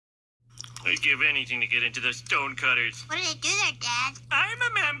give anything to get into the Stonecutters. What do they do there, Dad? I'm a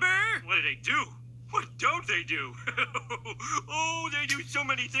member. What do they do? What don't they do? Oh, they do so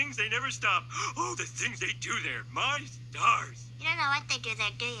many things, they never stop. Oh, the things they do there. My stars. You don't know what they do there,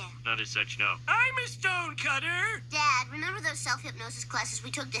 do you? Not as such, no. I'm a Stonecutter. Dad, remember those self-hypnosis classes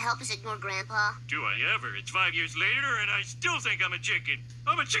we took to help us ignore Grandpa? Do I ever? It's 5 years later, and I still think I'm a chicken.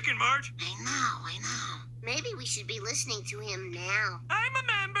 I'm a chicken, Marge. I know. Maybe we should be listening to him now. I'm a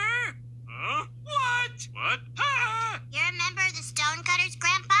member. Huh? What? What? Huh? You're a member of the Stonecutters,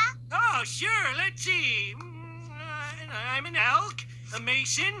 Grandpa? Oh, sure. Let's see. I'm an elk, a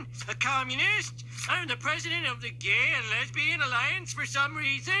mason, a communist. I'm the president of the Gay and Lesbian Alliance for some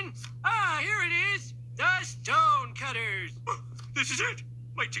reason. Ah, here it is. The Stonecutters. This is it.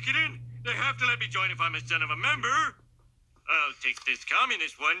 My ticket in. They have to let me join if I'm a son of a member. I'll take this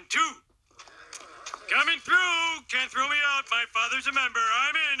communist one, too. Coming through. Can't throw me out. My father's a member.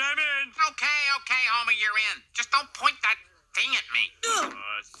 I'm in. Okay, Homer, you're in. Just don't point that thing at me. Oh,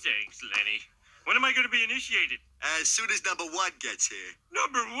 thanks, Lenny. When am I going to be initiated? As soon as number one gets here.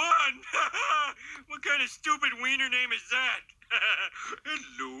 Number one? What kind of stupid wiener name is that?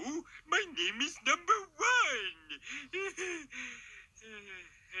 Hello, my name is Number One.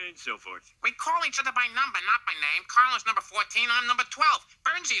 And so forth. We call each other by number, not by name. Carlin's number 14, I'm number 12.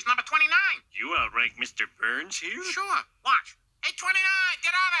 Burnsy's number 29. You outrank Mr. Burns here? Sure, watch. Hey, 29,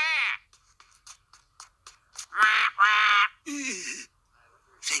 get over here. Rah, rah.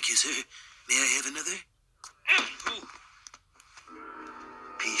 Thank you, sir. May I have another?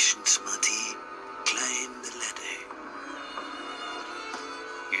 Patience, Monty. Climb the ladder.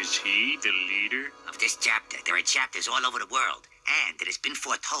 Is he the leader? Of this chapter, there are chapters all over the world, and it has been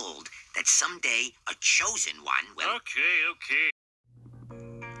foretold that someday a chosen one will... Okay.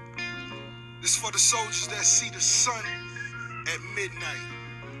 This for the soldiers that see the sun at midnight.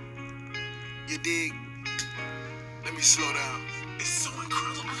 You dig? Let me slow down. It's so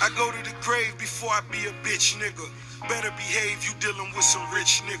incredible. I go to the grave before I be a bitch nigga. Better behave, you dealing with some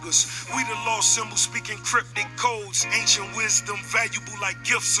rich niggas. We the lost symbol speaking cryptic codes. Ancient wisdom, valuable like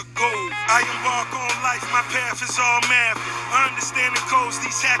gifts of gold. I embark on life, my path is all math. I understand the codes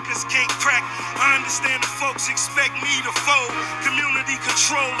these hackers can't crack. I understand the folks expect me to fold. Community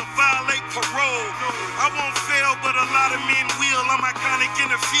control or violate parole. I won't fail, but a lot of men will. I'm iconic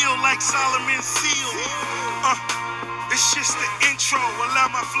in the field like Solomon's seal. It's just the intro. Allow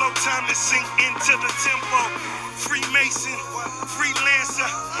my flow time to sink into the tempo. Freemason, freelancer,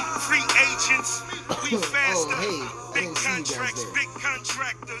 free agents. We faster. Hey, I big didn't see you guys contracts, there. big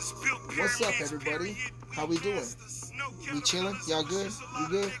contractors, built What's up, pyramids, everybody? period. How we doing? We chilling? Y'all good? You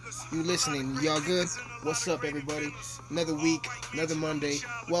good? You listening? Y'all good? What's up, everybody? Another week, another Monday.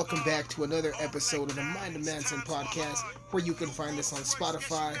 Welcome back to another episode of the Mind of Manson podcast, where you can find us on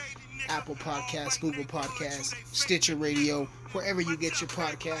Spotify, Apple Podcasts, Google Podcasts, Stitcher Radio, wherever you get your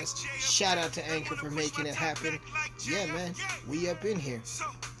podcasts. Shout out to Anchor for making it happen. Yeah, man, we up in here.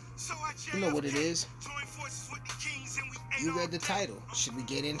 You know what it is. You read the title. Should we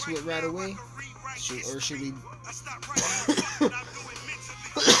get into it right away? Should we...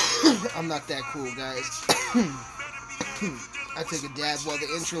 I'm not that cool, guys. I took a dab while the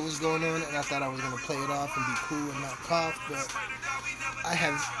intro was going on, and I thought I was going to play it off and be cool and not cough, but I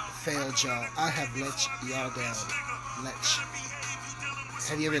have failed y'all. I have let y'all down. Lech.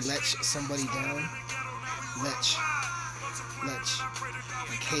 Have you ever let somebody down? Lech.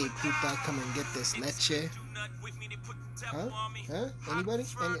 Like, hey, puta, come and get this leche. Huh? Anybody?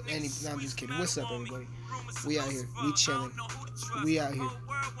 No, I'm just kidding. What's up, everybody? We out here. We chilling. We out here.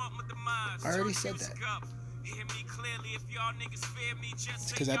 I already said that.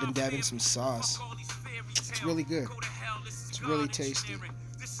 It's because I've been dabbing some sauce. It's really good. It's really tasty.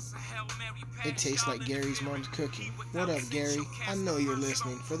 It tastes like Gary's mom's cooking. What up, Gary? I know you're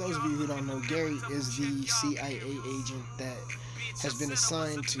listening. For those of you who don't know, Gary is the CIA agent that has been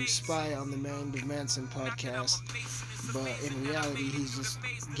assigned to spy on the Mind of Manson podcast, but in reality, he's just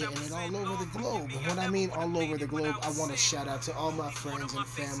getting it all over the globe. And when I mean all over the globe, I want to shout out to all my friends and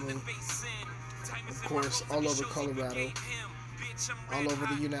family, of course, all over Colorado, all over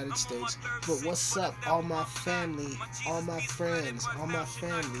the United States. But what's up, all my family, all my friends, all my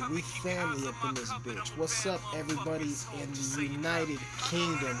family? We family up in this bitch. What's up, everybody in the United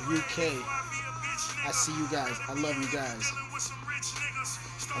Kingdom, UK? I see you guys. I love you guys.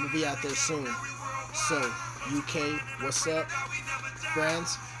 I'm gonna be out there soon. So, UK, what's up?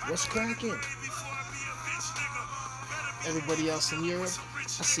 France, what's cracking? Everybody else in Europe,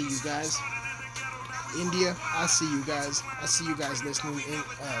 I see you guys. India, I see you guys. I see you guys listening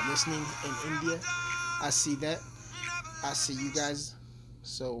in India. I see that. I see you guys.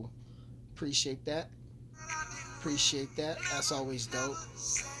 So Appreciate that. Appreciate that. That's always dope.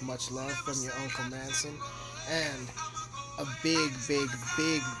 Much love from your Uncle Manson. And a big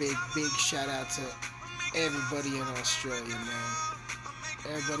shout out to everybody in Australia, man.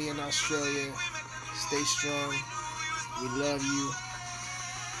 Everybody in Australia, stay strong. We love you.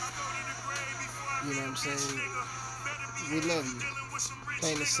 You know what I'm saying? We love you.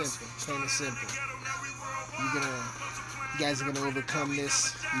 Plain and simple. Plain and simple. You guys are gonna overcome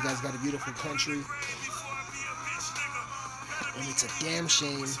this. You guys got a beautiful country. And it's a damn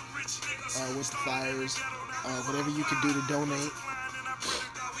shame with the fires. Whatever you can do to donate,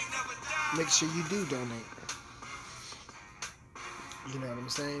 make sure you do donate. You know what I'm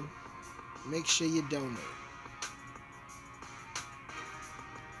saying? Make sure you donate.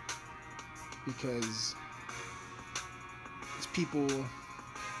 Because these people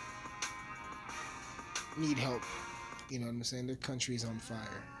need help. You know what I'm saying? Their country's on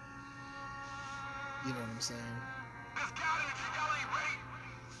fire. You know what I'm saying?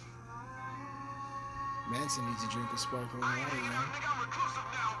 Manson needs to drink a sparkling water, you know?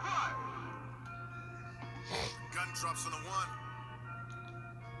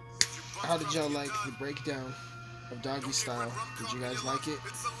 How did y'all like the breakdown of Doggy Style? Did you guys like it?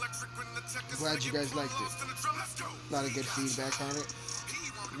 I'm glad you guys liked it. A lot of good feedback on it.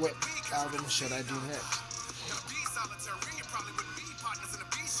 What album should I do next?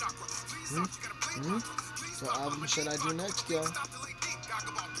 What album should I do next, y'all?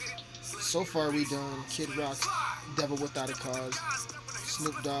 So far we done Kid Rock's Devil Without a Cause,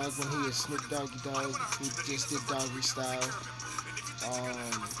 Snoop Dogg when he is Snoop Doggy Dogg. We just did Doggy Style.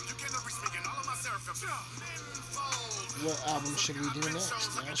 What album should we do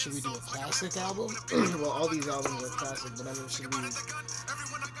next? Should we do a classic album? Well, all these albums are classic, but I mean, should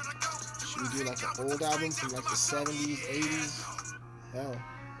we do like an old album from like the 70s, 80s? Hell.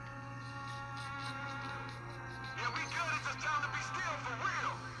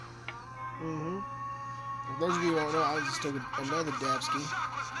 For those of you who don't know, I was just talking another Dabski.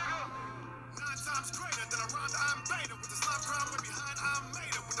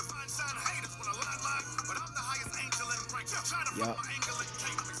 Yup.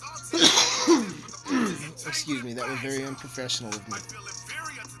 Excuse me, that was very unprofessional of me.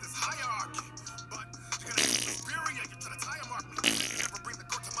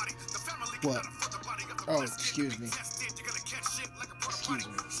 What? Oh, excuse me. Excuse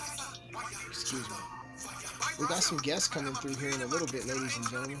me. Excuse me. We got some guests coming through here in a little bit, ladies and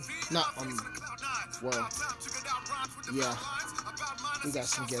gentlemen. Well, yeah. We got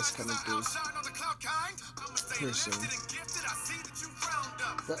some guests coming through here soon.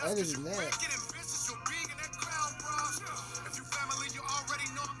 But other than that,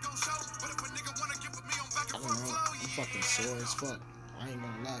 I don't know. I'm fucking sore as fuck. I ain't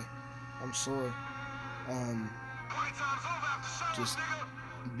gonna lie. I'm sore. Just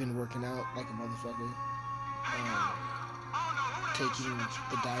been working out like a motherfucker. Taking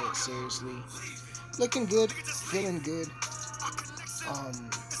the diet seriously. Looking good. Feeling good.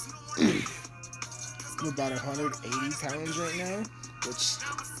 I'm about 180 pounds right now, which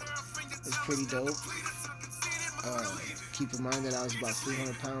is pretty dope. Keep in mind that I was about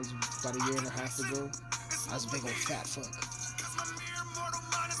 300 pounds about a year and a half ago. I was a big old fat fuck.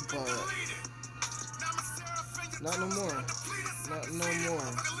 But not no more. Not no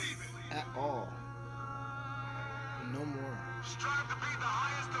more. At all. No more.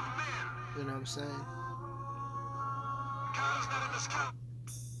 You know what I'm saying?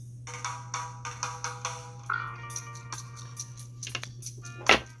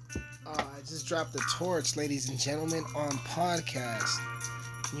 I just dropped the torch, ladies and gentlemen, on podcast.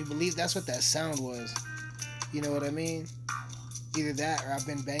 Can you believe that's what that sound was? You know what I mean? Either that or I've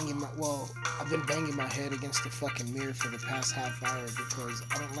been banging my head against the fucking mirror for the past half hour because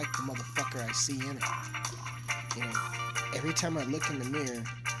I don't like the motherfucker I see in it. You know, every time I look in the mirror,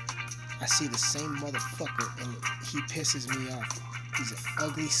 I see the same motherfucker and he pisses me off. He's an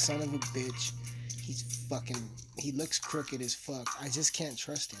ugly son of a bitch. He looks crooked as fuck. I just can't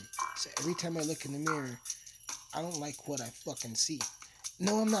trust him. So every time I look in the mirror, I don't like what I fucking see.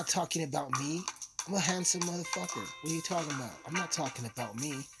 No, I'm not talking about me. I'm a handsome motherfucker. What are you talking about? I'm not talking about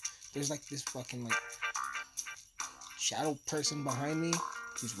me. There's like this fucking like shadow person behind me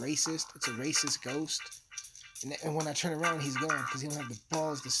who's racist. It's a racist ghost. And when I turn around, he's gone because he don't have the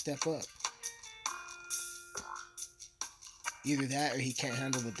balls to step up. Either that or he can't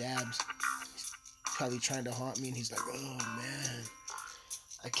handle the dabs. He's probably trying to haunt me and he's like, oh man,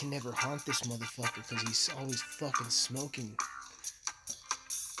 I can never haunt this motherfucker because he's always fucking smoking.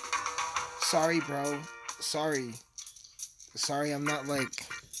 Sorry, bro. Sorry, I'm not like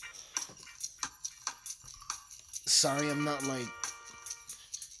Sorry I'm not like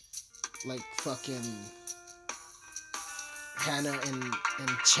fucking Hannah and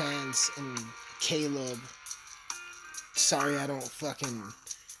Chance and Caleb. Sorry I'm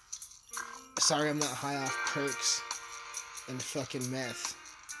not high off perks and fucking meth.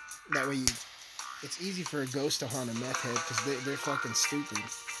 That way it's easy for a ghost to haunt a meth head because they're fucking stupid.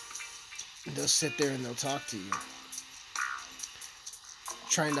 They'll sit there and they'll talk to you.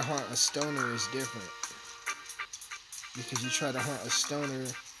 Trying to haunt a stoner is different. Because you try to haunt a stoner,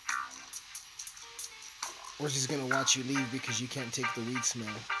 we're just gonna watch you leave because you can't take the weed smell.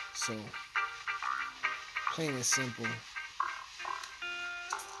 So, plain and simple.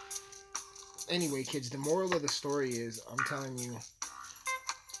 Anyway, kids, the moral of the story is, I'm telling you,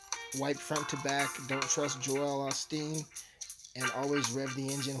 wipe front to back, don't trust Joel Osteen, and always rev the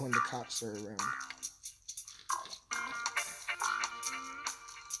engine when the cops are around.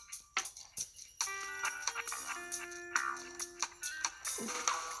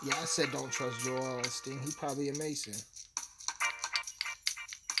 Yeah, I said don't trust Joel Osteen. He probably a Mason.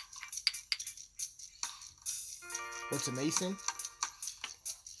 What's a Mason?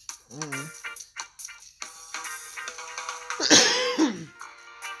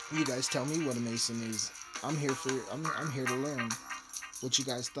 You guys tell me what a Mason is. I'm here to learn. What you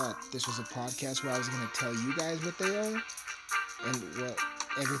guys thought? This was a podcast where I was gonna tell you guys what they are and what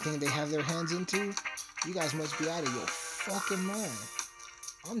everything they have their hands into. You guys must be out of your fucking mind.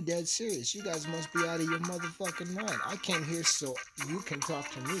 I'm dead serious. You guys must be out of your motherfucking mind. I came here so you can talk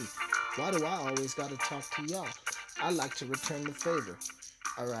to me. Why do I always gotta talk to y'all? I like to return the favor.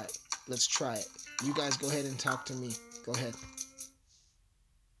 Alright, let's try it. You guys go ahead and talk to me. Go ahead.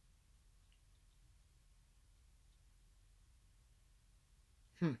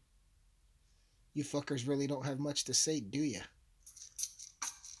 You fuckers really don't have much to say, do ya?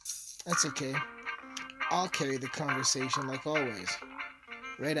 That's okay. I'll carry the conversation like always.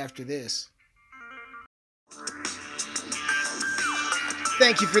 Right after this.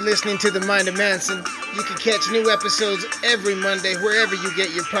 Thank you for listening to The Mind of Manson. You can catch new episodes every Monday wherever you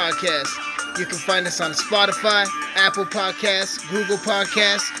get your podcasts. You can find us on Spotify, Apple Podcasts, Google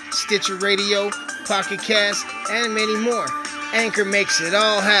Podcasts, Stitcher Radio, Pocket Cast, and many more. Anchor makes it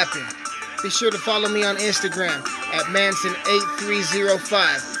all happen. Be sure to follow me on Instagram at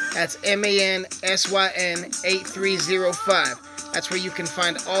Manson8305. That's MANSYN8305. That's where you can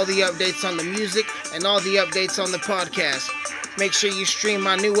find all the updates on the music and all the updates on the podcast. Make sure you stream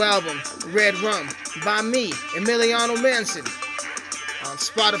my new album, Red Rum, by me, Emiliano Manson, on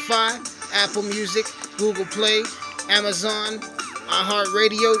Spotify, Apple Music, Google Play, Amazon,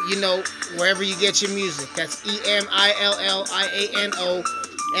 iHeartRadio, wherever you get your music. That's EMILLIANO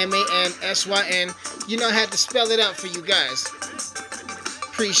MANSYN. I had to spell it out for you guys.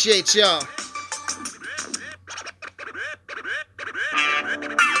 Appreciate y'all.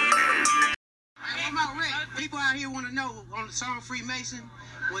 People out here want to know on the song Freemason,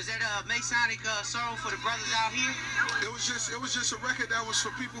 was that a Masonic song for the brothers out here? It was just a record that was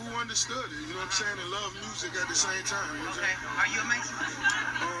for people who understood it, you know what I'm saying, and love music at the same time. You know what I'm saying? Are you a Mason?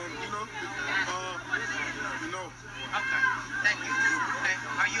 Okay, thank you. Okay,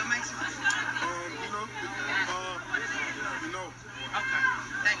 are you a Mason? Okay,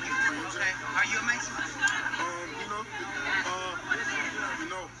 thank you. Okay, are you a Mason?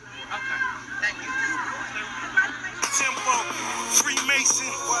 Okay, thank you. Tempo, Freemason,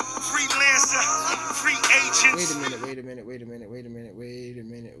 freelancer, free agent. Wait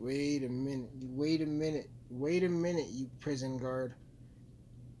a minute, you prison guard.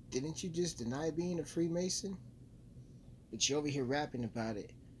 Didn't you just deny being a Freemason? But you're over here rapping about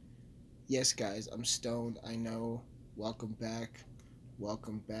it. Yes, guys, I'm stoned, I know. Welcome back.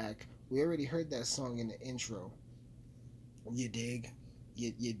 We already heard that song in the intro. You dig?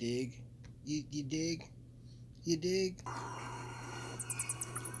 You dig? You dig? You dig?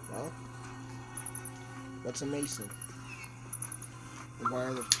 Well, what's a Mason? And why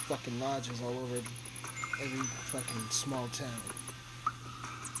are there fucking lodges all over every fucking small town?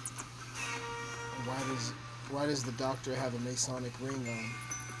 And why does the doctor have a Masonic ring on?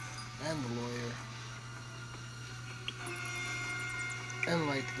 And the lawyer? And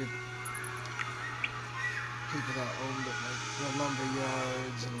like the people that own the lumber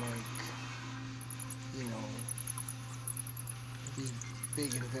yards and these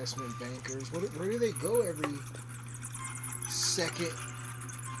big investment bankers. Where do they go every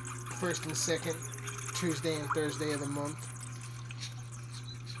first and second Tuesday and Thursday of the month?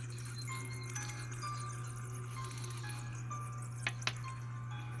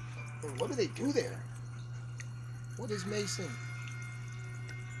 And what do they do there? What is Mason?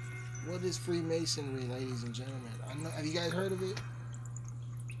 What is Freemasonry, ladies and gentlemen? Have you guys heard of it?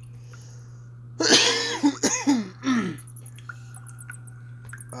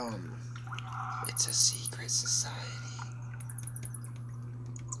 It's a secret society.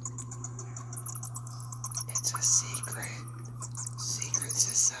 It's a secret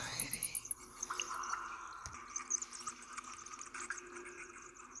society.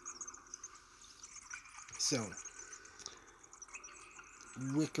 So,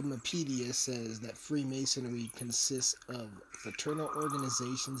 Wikipedia says that Freemasonry consists of fraternal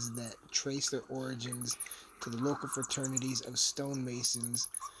organizations that trace their origins to the local fraternities of stonemasons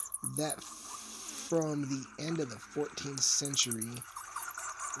that from the end of the 14th century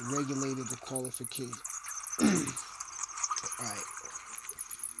regulated the qualification.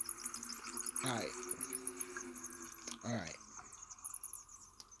 Alright.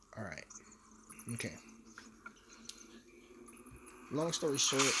 Okay. Long story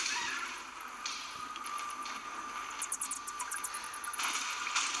short,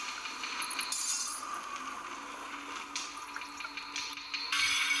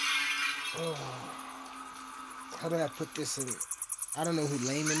 how do I put this in? I don't know who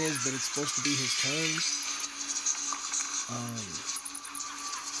Layman is, but it's supposed to be his terms.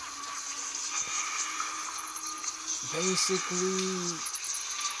 Basically,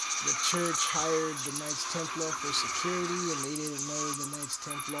 the church hired the Knights Templar for security, and they didn't know the Knights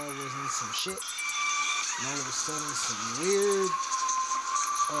Templar was in some shit. And all of a sudden, some weird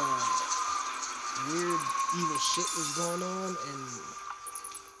evil shit was going on, and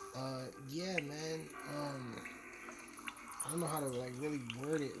yeah, man. I don't know how to like really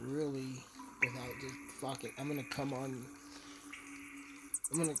word it really without just fuck it. I'm not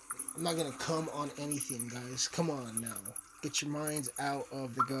gonna come on anything, guys. Come on now. Get your minds out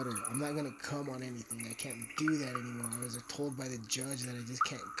of the gutter. I'm not gonna come on anything. I can't do that anymore. I was told by the judge that I just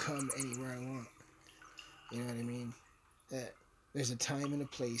can't come anywhere I want. You know what I mean? That there's a time and a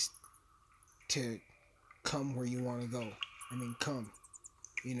place to come where you want to go. I mean, come.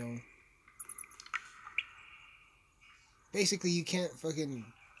 You know. Basically, you can't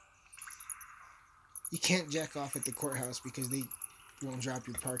jack off at the courthouse because they won't drop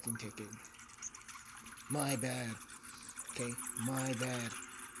your parking ticket. My bad. Okay, my bad.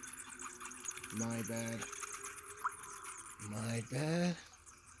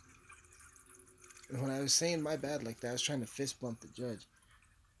 And when I was saying my bad like that, I was trying to fist bump the judge.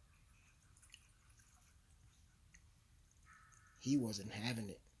 He wasn't having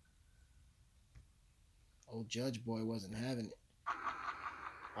it. Old judge boy wasn't having it.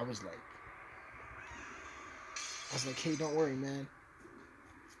 I was like, hey, don't worry, man.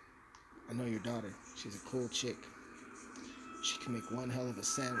 I know your daughter. She's a cool chick. She can make one hell of a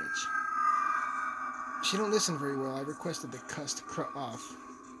sandwich. She don't listen very well. I requested the cuss to cut off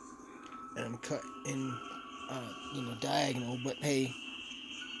and cut in, diagonal. But hey,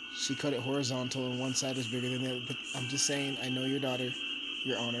 she cut it horizontal, and one side was bigger than the other. But I'm just saying, I know your daughter,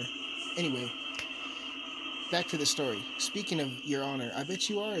 Your Honor. Anyway, back to the story. Speaking of Your Honor, I bet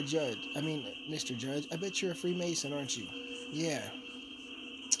you are a judge. I mean, Mr. Judge, I bet you're a Freemason, aren't you? Yeah.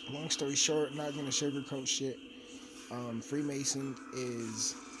 Long story short, not gonna sugarcoat shit. Freemason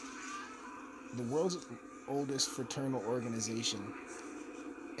is the world's oldest fraternal organization,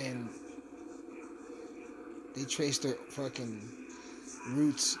 and they trace their fucking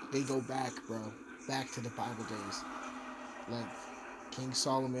roots. They go back, bro, back to the Bible days, like King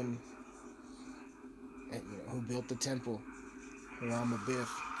Solomon, and, who built the temple. Hiram Abiff,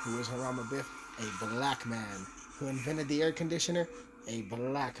 who was Hiram Abiff? A black man. Who invented the air conditioner? A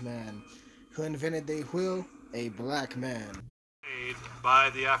black man. Who invented the wheel? A black man. By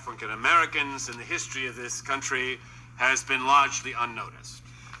the African Americans in the history of this country has been largely unnoticed.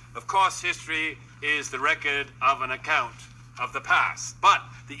 Of course, history is the record of an account of the past. But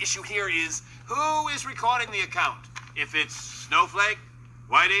the issue here is who is recording the account? If it's Snowflake,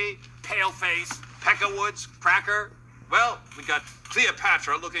 Whitey, Paleface, Peckerwoods, Cracker, well, we got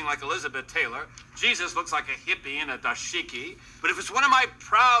Cleopatra looking like Elizabeth Taylor. Jesus looks like a hippie in a dashiki. But if it's one of my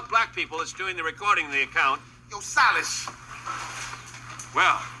proud black people that's doing the recording of the account, Yo, Silas.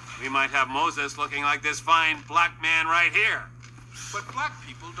 well, we might have Moses looking like this fine black man right here. But black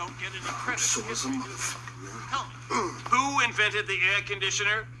people don't get any credit. So is a motherfucker, man. Tell me. Who invented the air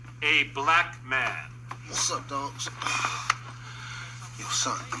conditioner? A black man. What's up, dogs? Yo,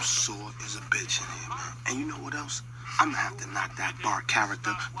 son, I'm sore as a bitch in here, man. And you know what else? I'm gonna have to knock that Bart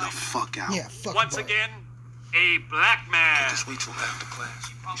character the fuck out. Yeah, fuck Once Bart. again, a black man. Just wait till after class.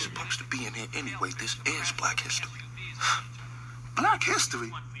 You're supposed to be in here anyway. This is Black History. Black History?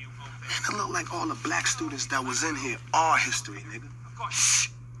 Man, it look like all the black students that was in here are history, nigga. Shh.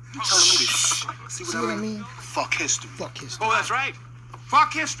 You telling me to shh? See what I mean? Fuck history. Fuck history. Oh, that's right.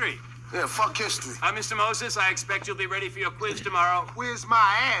 Fuck history. Yeah, fuck history. Mr. Moses, I expect you'll be ready for your quiz tomorrow. Where's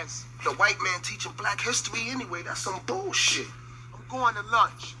my ass? The white man teaching black history anyway. That's some bullshit. I'm going to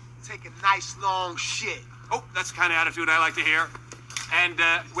lunch. Take a nice long shit. Oh, that's the kind of attitude I like to hear. And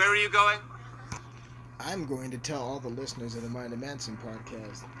where are you going? I'm going to tell all the listeners of the Mind of Manson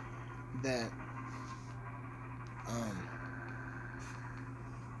podcast that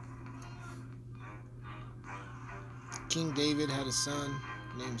King David had a son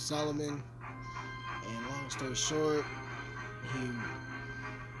named Solomon, and long story short,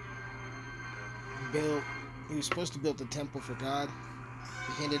 he was supposed to build the temple for God.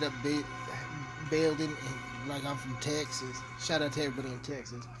 He ended up building, like, I'm from Texas. Shout out to everybody in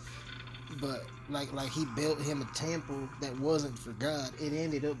Texas. But like he built him a temple that wasn't for God. It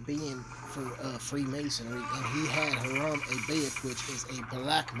ended up being for Freemasonry, and he had Haram Abiath, which is a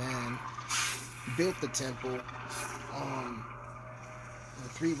black man, built the temple. The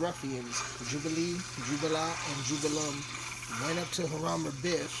three ruffians, Jubala, and Jubalam, went up to Haram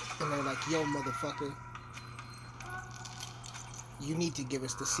Abiath, and they're like, "Yo, motherfucker, you need to give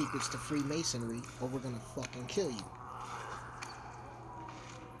us the secrets to Freemasonry, or we're gonna fucking kill you."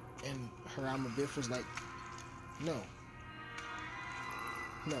 And Haram Abiath was like, no.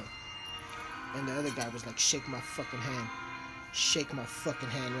 And the other guy was like, shake my fucking hand. Shake my fucking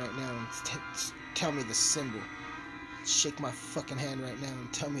hand right now and tell me the symbol. Shake my fucking hand right now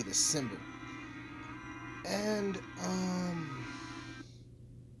and tell me the symbol. And,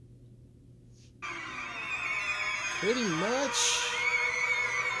 pretty much,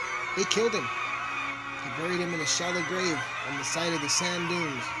 they killed him. They buried him in a shallow grave on the side of the sand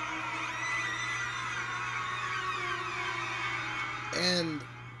dunes. And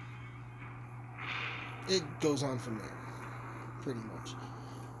it goes on from there, pretty much.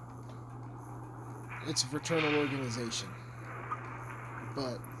 It's a fraternal organization,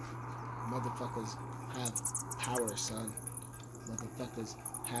 but motherfuckers have power, son. Motherfuckers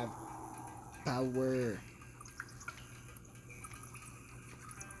have power.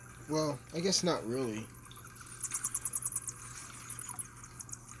 Well, I guess not really.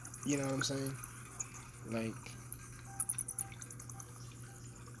 You know what I'm saying? Like,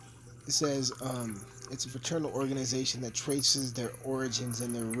 it says, it's a fraternal organization that traces their origins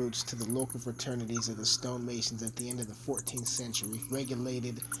and their roots to the local fraternities of the stonemasons at the end of the 14th century,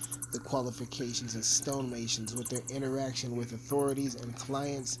 regulated the qualifications as stonemasons with their interaction with authorities and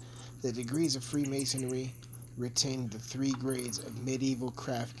clients. The degrees of Freemasonry retained the three grades of medieval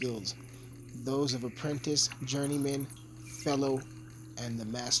craft guilds, those of apprentice, journeyman, fellow, and the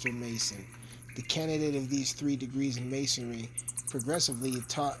master mason. The candidate of these three degrees in masonry progressively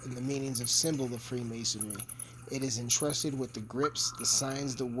taught in the meanings of symbol of Freemasonry. It is entrusted with the grips, the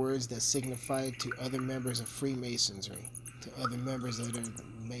signs, the words that signify to other members of Freemasonry, to other members of the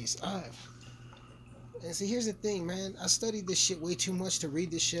Mason. And see, here's the thing, man. I studied this shit way too much to read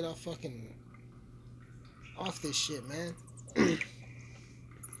this shit off this shit, man.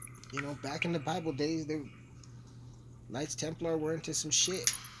 You know, back in the Bible days, the Knights Templar were into some shit.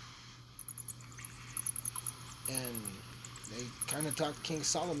 And they kind of talked King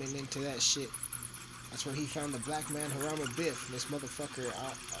Solomon into that shit. That's where he found the black man Haram Abiath. This motherfucker,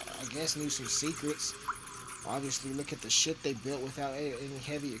 I guess, knew some secrets. Obviously, look at the shit they built without any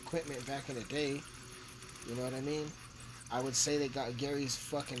heavy equipment back in the day. You know what I mean? I would say they got Gary's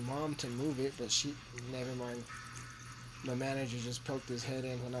fucking mom to move it, but she, never mind. My manager just poked his head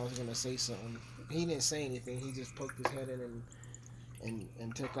in when I was gonna say something. He didn't say anything. He just poked his head in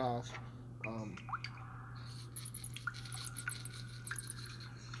and took off.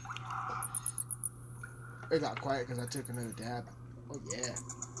 It got quiet because I took another dab. Oh yeah.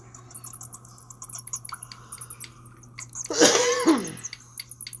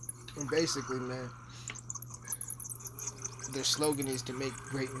 And basically, man, their slogan is to make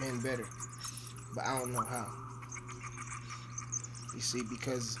great men better, but I don't know how. You see,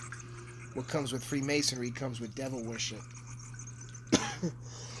 because what comes with Freemasonry comes with devil worship.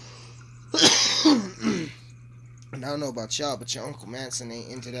 And I don't know about y'all, but your Uncle Manson ain't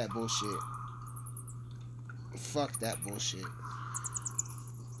into that bullshit. Fuck that bullshit.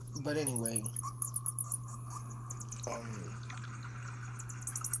 But anyway,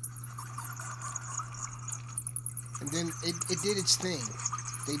 and then it did its thing.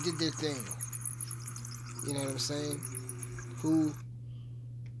 They did their thing. You know what I'm saying? Who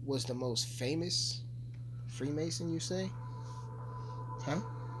was the most famous Freemason, you say? Huh?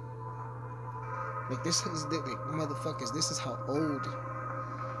 Like, this is, like, motherfuckers, this is how old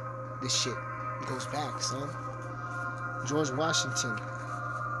this shit goes back, son. George Washington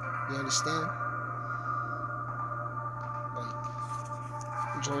You understand?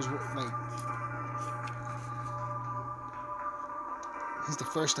 Like, he's the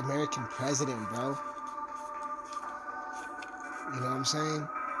first American president, bro. You know what I'm saying?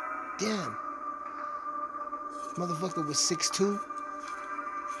 Damn. Motherfucker was 6'2".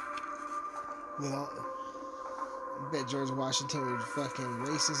 Well, I bet George Washington was fucking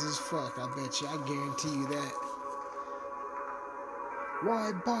racist as fuck. I bet you. I guarantee you that.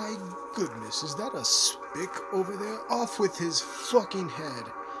 Why, by goodness, is that a spick over there? Off with his fucking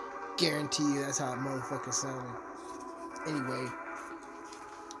head. Guarantee you that's how a motherfucker sounded. Anyway.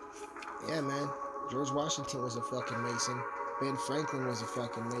 Yeah, man. George Washington was a fucking Mason. Ben Franklin was a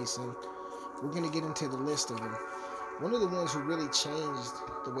fucking Mason. We're gonna get into the list of them. One of the ones who really changed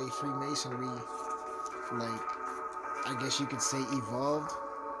the way Freemasonry, like, I guess you could say evolved,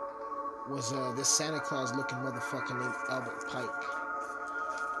 was this Santa Claus looking motherfucker named Albert Pike.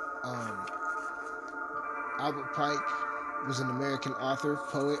 Albert Pike was an American author,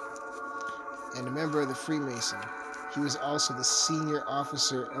 poet, and a member of the Freemason. He was also the senior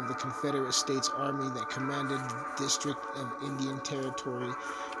officer of the Confederate States Army that commanded the District of Indian Territory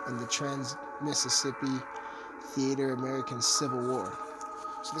in the Trans-Mississippi Theater American Civil War.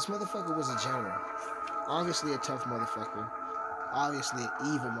 So this motherfucker was a general. Obviously a tough motherfucker. Obviously an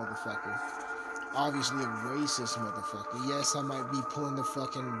evil motherfucker. Obviously a racist motherfucker. Yes, I might be pulling the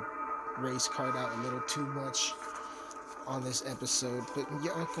fucking race card out a little too much on this episode, but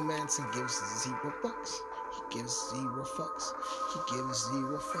your Uncle Manson gives 0 fucks. He gives 0 fucks. He gives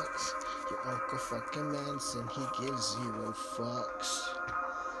 0 fucks. Your Uncle fucking Manson, he gives 0 fucks.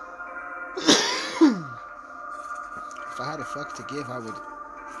 If I had a fuck to give, I would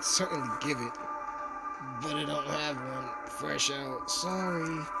certainly give it, but I don't have one fresh out.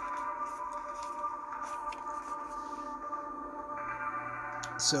 Sorry.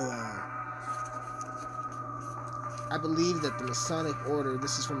 So, I believe that the Masonic Order,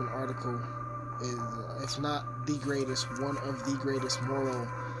 this is from an article, is, if not the greatest, one of the greatest moral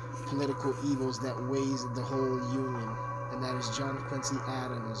political evils that weighs the whole Union, and that is John Quincy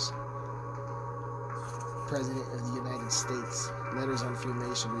Adams, President of the United States. Letters on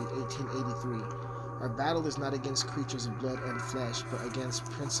Freemasonry, 1883. Our battle is not against creatures of blood and flesh, but against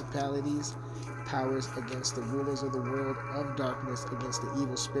principalities, powers, against the rulers of the world of darkness, against the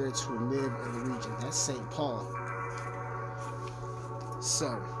evil spirits who live in the region. That's St. Paul.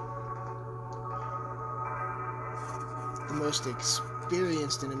 So, the most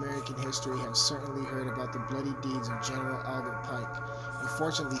experienced in American history have certainly heard about the bloody deeds of General Albert Pike.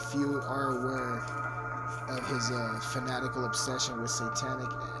 Unfortunately, few are aware of his fanatical obsession with satanic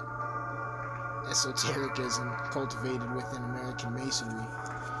esotericism cultivated within American Masonry.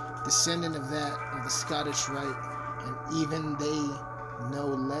 Descendant of that of the Scottish Rite, and even they know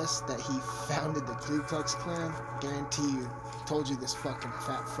less that he founded the Ku Klux Klan. Guarantee you, told you this fucking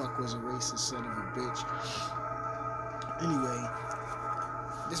fat fuck was a racist son of a bitch. Anyway,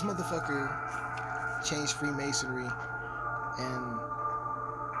 this motherfucker changed Freemasonry, and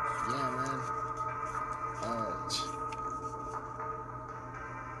yeah, man.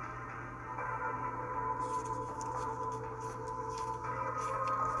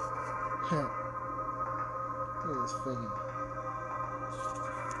 Look at this fucking.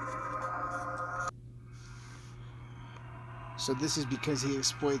 So this is because he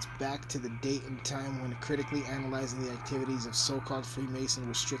exploits back to the date and time when critically analyzing the activities of so-called Freemasons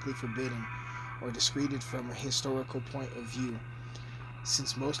was strictly forbidden or discredited from a historical point of view.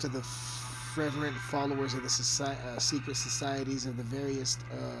 Since most of the fervent followers of the secret societies of the various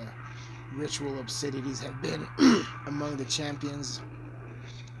ritual obscenities have been among the champions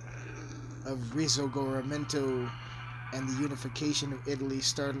of Risorgimento and the unification of Italy,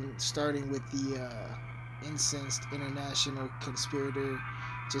 starting with the incensed international conspirator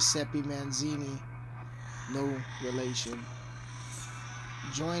Giuseppe Mazzini, no relation,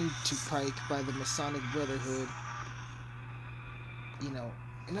 joined to Pike by the Masonic Brotherhood. You know,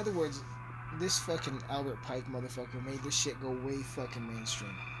 in other words, this fucking Albert Pike motherfucker made this shit go way fucking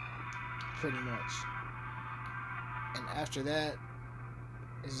mainstream. Pretty much. And after that,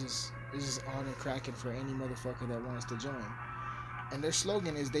 it's just on and cracking for any motherfucker that wants to join. And their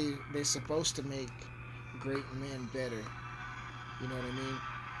slogan is they're supposed to make great men better. You know what I mean?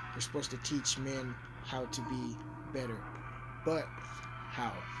 They're supposed to teach men how to be better. But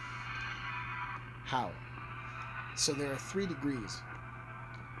how? How? So there are 3 degrees.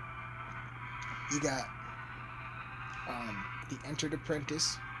 You got the entered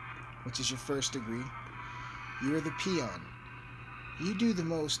apprentice, which is your first degree. You're the peon. You do the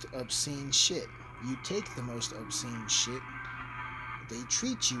most obscene shit. You take the most obscene shit they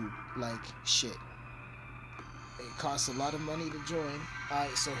treat you like shit. It costs a lot of money to join.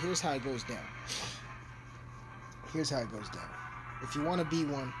 Alright, so here's how it goes down. Here's how it goes down. If you want to be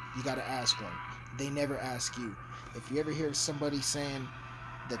one, you gotta ask one. They never ask you. If you ever hear somebody saying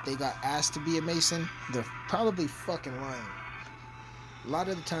that they got asked to be a Mason, they're probably fucking lying. A lot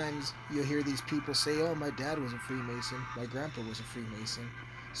of the times you'll hear these people say, oh, my dad was a Freemason, my grandpa was a Freemason,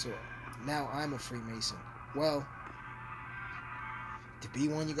 so now I'm a Freemason. Well, to be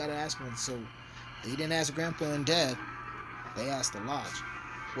one, you gotta ask one. So they didn't ask grandpa and dad, they asked the lodge.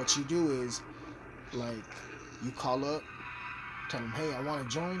 What you do is, like, you call up, tell them, hey, I want to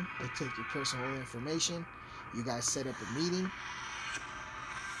join. They take your personal information. You guys set up a meeting.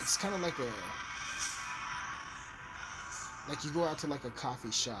 It's kind of like you go out to like a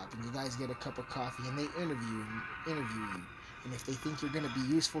coffee shop and you guys get a cup of coffee and they interview you. And if they think you're going to be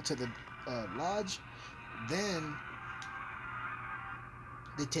useful to the lodge, then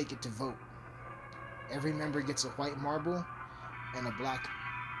they take it to vote. Every member gets a white marble and a black,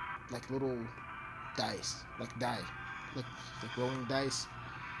 like little dice, like rolling dice.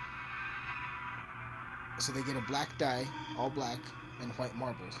 So they get a black die, all black, and white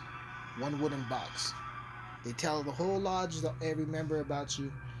marbles. One wooden box. They tell the whole lodge, every member about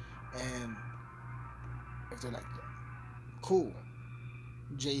you, and if they're like, cool,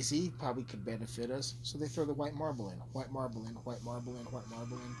 Jay-Z probably could benefit us, so they throw the white marble in, white marble in, white marble in, white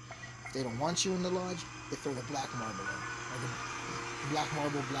marble in. If they don't want you in the lodge, they throw the black marble in, or the black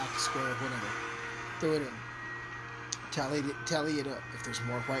marble, black square, whatever. Throw it in. Tally it up. If there's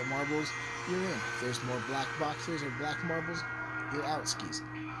more white marbles, you're in. If there's more black boxes or black marbles, you're out, skis.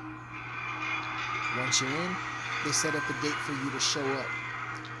 Once you're in, they set up a date for you to show up.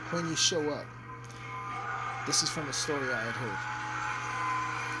 When you show up, this is from a story I had heard.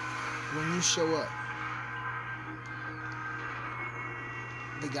 When you show up,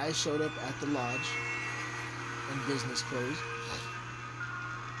 the guy showed up at the lodge in business clothes.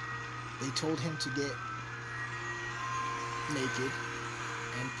 They told him to get naked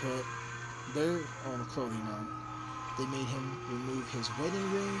and put their own clothing on. They made him remove his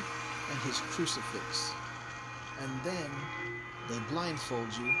wedding ring and his crucifix. And then they blindfold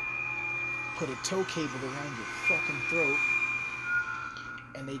you, put a tow cable around your fucking throat,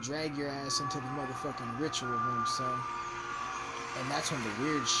 and they drag your ass into the motherfucking ritual room, son. And that's when the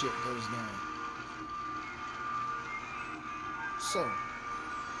weird shit goes down. So,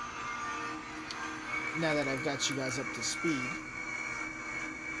 now that I've got you guys up to speed,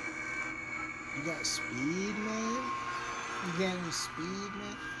 you got speed, man? You got any speed,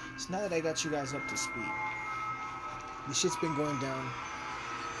 man? So now that I got you guys up to speed, this shit's been going down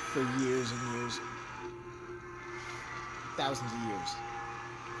for years and years, thousands of years.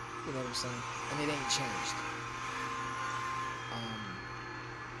 You know what I'm saying? And it ain't changed.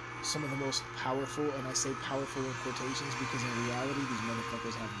 Some of the most powerful, and I say powerful in quotations because in reality these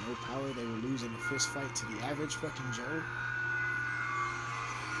motherfuckers have no power. They were losing a fist fight to the average fucking Joe.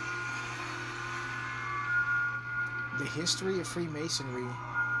 The history of Freemasonry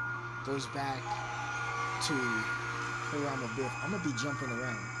goes back to Hiram Abiff. I'm gonna be jumping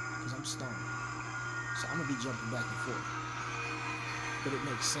around because I'm stoned, so I'm gonna be jumping back and forth, but it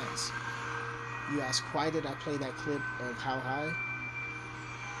makes sense. You ask, why did I play that clip of How High?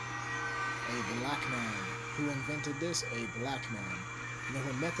 A black man. Who invented this? A black man. And then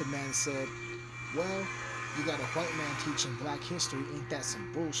when Method Man said, well, you got a white man teaching black history, ain't that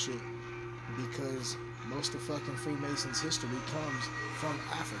some bullshit? Because most of fucking Freemasons' history comes from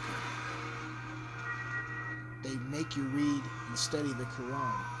Africa. They make you read and study the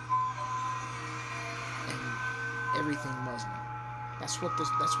Quran and everything Muslim. That's where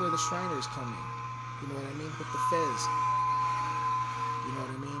the Shriners come in. You know what I mean? With the Fez. You know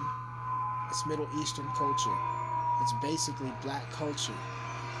what I mean? It's Middle Eastern culture. It's basically black culture.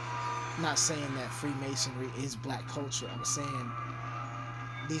 I'm not saying that Freemasonry is black culture. I'm saying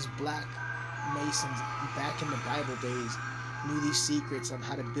these black Masons back in the Bible days knew these secrets on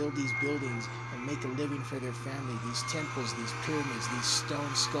how to build these buildings and make a living for their family. These temples, these pyramids, these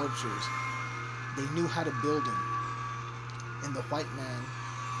stone sculptures. They knew how to build them. And the white man,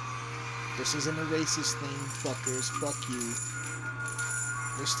 this isn't a racist thing, fuckers, fuck you.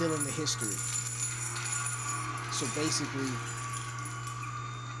 They're still in the history. So basically,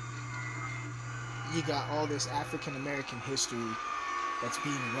 you got all this African American history that's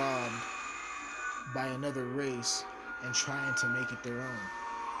being robbed by another race and trying to make it their own.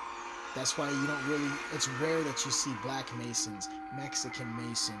 That's why you don't really, it's rare that you see black Masons, Mexican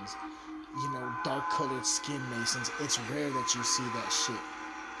Masons, you know, dark colored skin Masons. It's rare that you see that shit.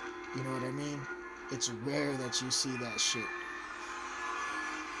 You know what I mean? It's rare that you see that shit.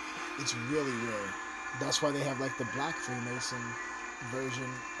 It's really rare. That's why they have like the Black Freemason version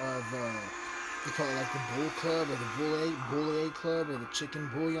of they call it like the Bull Club or the Bull 8 Club or the Chicken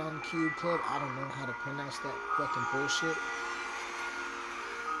Bouillon Cube Club. I don't know how to pronounce that fucking bullshit.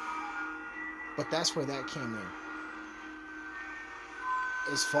 But that's where that came in.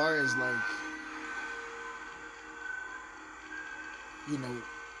 As far as like, you know,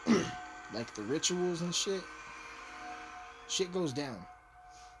 like the rituals and shit goes down.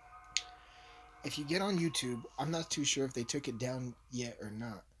 If you get on YouTube, I'm not too sure if they took it down yet or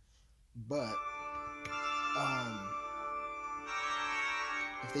not, but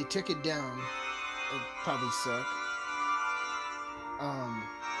if they took it down, it'd probably suck,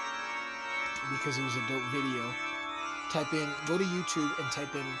 because it was a dope video. Go to YouTube and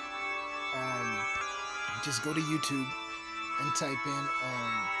type in, just go to YouTube and type in,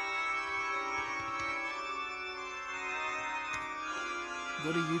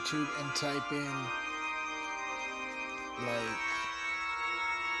 go to YouTube and type in, like,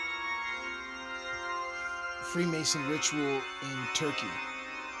 Freemason ritual in Turkey,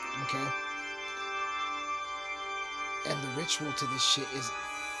 okay? And the ritual to this shit is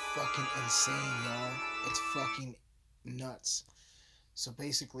fucking insane, y'all. It's fucking nuts. So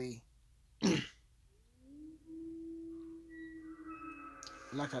basically,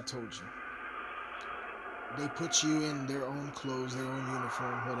 like I told you, they put you in their own clothes, their own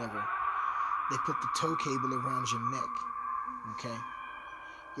uniform, whatever. They put the tow cable around your neck, okay?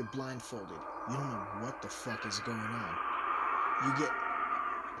 You're blindfolded. You don't know what the fuck is going on.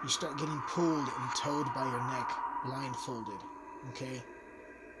 You start getting pulled and towed by your neck, blindfolded, okay?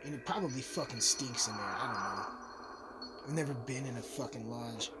 And it probably fucking stinks in there, I don't know. I've never been in a fucking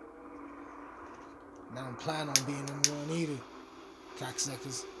lodge. And I don't plan on being in one either,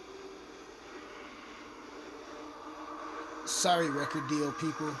 cocksuckers. Sorry, record deal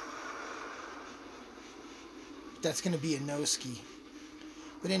people. That's gonna be a no-ski.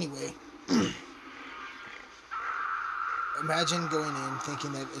 But anyway, imagine going in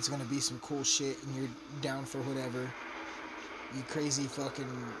thinking that it's gonna be some cool shit and you're down for whatever. You crazy fucking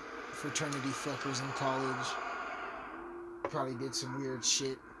fraternity fuckers in college probably did some weird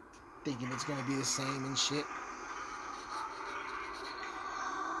shit thinking it's gonna be the same and shit.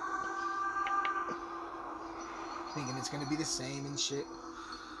 Thinking it's gonna be the same and shit.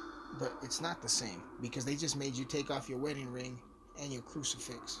 But it's not the same, because they just made you take off your wedding ring and your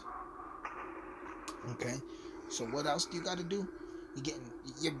crucifix. Okay? So what else do you gotta do?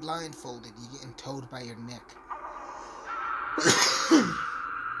 You're blindfolded, you're getting towed by your neck.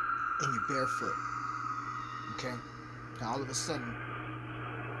 And you're barefoot. Okay? Now all of a sudden,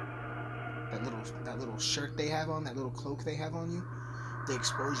 that little shirt they have on, that little cloak they have on you, they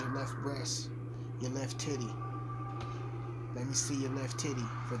expose your left breast, your left titty. Let me see your left titty.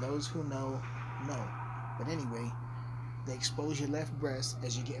 For those who know, no. But anyway, they expose your left breast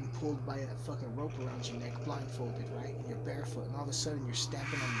as you're getting pulled by that fucking rope around your neck, blindfolded, right? And you're barefoot, and all of a sudden you're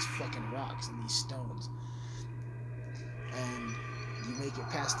stamping on these fucking rocks and these stones. And you make it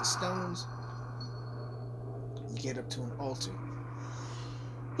past the stones, you get up to an altar.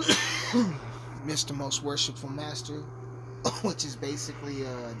 Mr. Most Worshipful Master, which is basically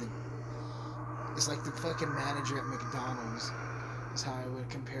it's like the fucking manager at McDonald's, is how I would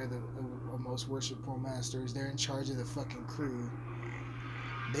compare the Most Worshipful Masters. They're in charge of the fucking crew.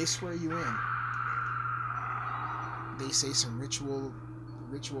 They swear you in. They say some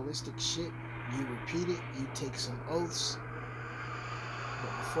ritualistic shit. You repeat it. You take some oaths.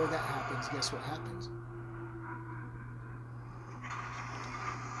 But before that happens, guess what happens?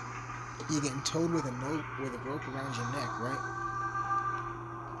 You're getting towed with a rope around your neck, right?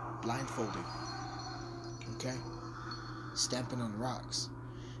 Blindfolded. Okay? Stamping on rocks.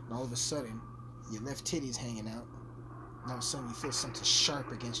 And all of a sudden, your left titty's hanging out. And all of a sudden, you feel something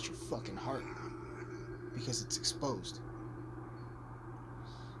sharp against your fucking heart. Because it's exposed.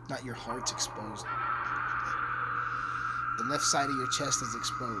 Not your heart's exposed. The left side of your chest is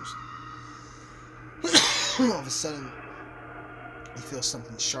exposed. All of a sudden, you feel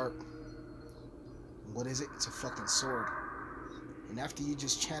something sharp. What is it? It's a fucking sword. And after you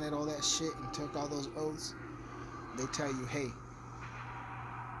just chanted all that shit and took all those oaths, they tell you, hey,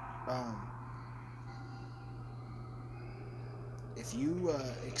 if you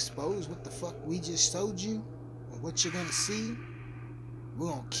expose what the fuck we just showed you, and what you're gonna see, we're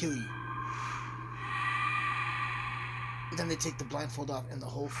gonna kill you. And then they take the blindfold off, and the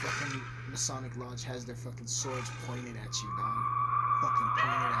whole fucking Masonic Lodge has their fucking swords pointed at you, dog. Fucking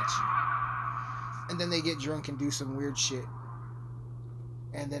pointed at you. And then they get drunk and do some weird shit.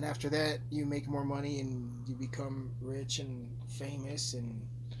 And then after that, you make more money and you become rich and famous and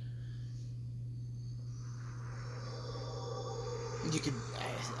You could,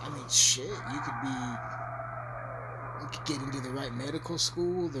 I mean, shit. You could get into the right medical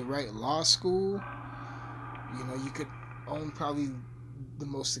school, the right law school. You know, you could own probably the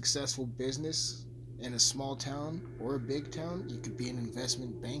most successful business in a small town or a big town. You could be an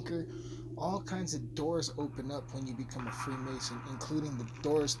investment banker. All kinds of doors open up when you become a Freemason, including the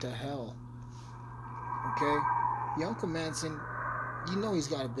doors to hell. Okay? Your Uncle Manson, you know he's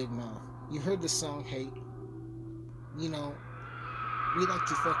got a big mouth. You heard the song Hate. You know, we like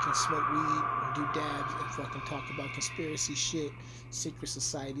to fucking smoke weed and do dabs and fucking talk about conspiracy shit, secret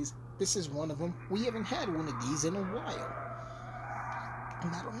societies. This is one of them. We haven't had one of these in a while.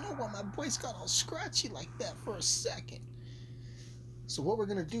 And I don't know why my voice got all scratchy like that for a second. So what we're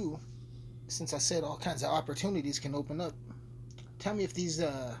going to do, since I said all kinds of opportunities can open up, tell me if these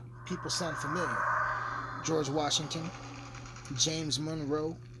people sound familiar. George Washington, James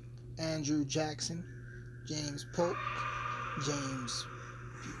Monroe, Andrew Jackson, James Polk, James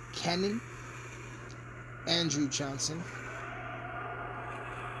Buchanan, Andrew Johnson,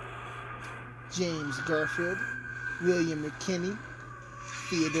 James Garfield, William McKinney,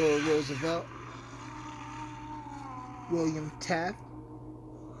 Theodore Roosevelt, William Taft,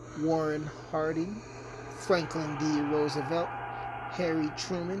 Warren Harding, Franklin D. Roosevelt, Harry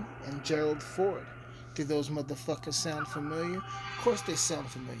Truman, and Gerald Ford. Do those motherfuckers sound familiar? Of course they sound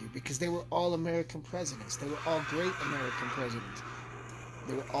familiar, because they were all American presidents. They were all great American presidents.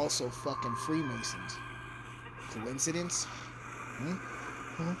 They were also fucking Freemasons. Coincidence?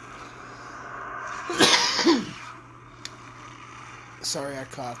 Sorry I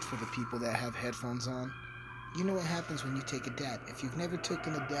coughed for the people that have headphones on. You know what happens when you take a dab. If you've never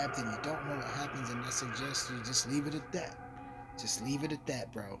taken a dab, then you don't know what happens, and I suggest you just leave it at that. Just leave it at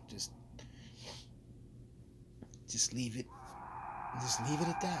that, bro. Just leave it. Just leave it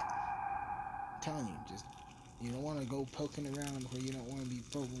at that. I'm telling you, you don't want to go poking around where you don't want to be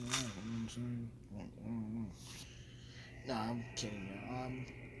poking around. You know what I'm saying? Nah, I'm kidding you. I'm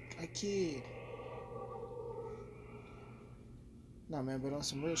a kid. Nah, man, but on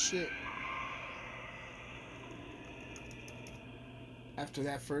some real shit. After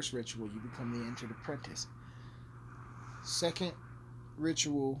that first ritual, you become the entered apprentice. Second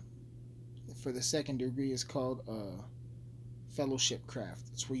ritual for the second degree is called fellowship craft.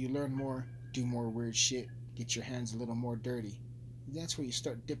 It's where you learn more, do more weird shit, get your hands a little more dirty. That's where you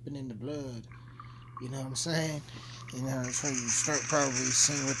start dipping in the blood. You know what I'm saying? You know, that's where you start probably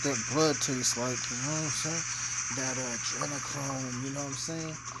seeing what that blood tastes like. You know what I'm saying? That adrenochrome. You know what I'm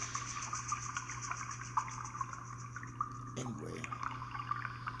saying? Anyway.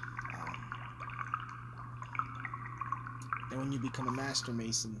 And when you become a Master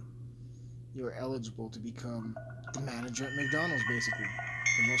Mason, you're eligible to become the manager at McDonald's, basically.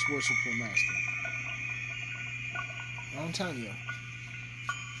 The most worshipful master. I'm telling you,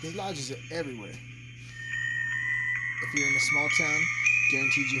 these lodges are everywhere. If you're in a small town,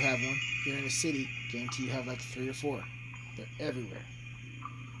 guaranteed you have one. If you're in a city, guaranteed you have like 3 or 4. They're everywhere.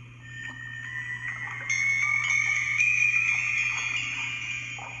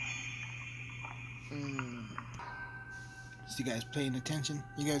 So you guys paying attention?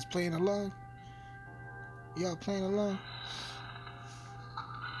 You guys playing along? Y'all playing along?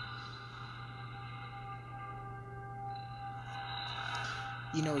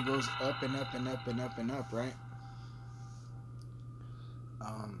 You know it goes up and up and up and up and up, right?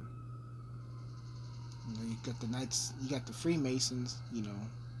 You got the Knights, you got the Freemasons, you know,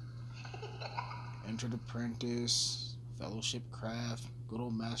 Entered Apprentice, Fellowship Craft, good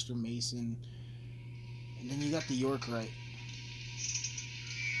old Master Mason, and then you got the York Rite,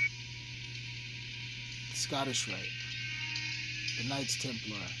 Scottish Rite, the Knights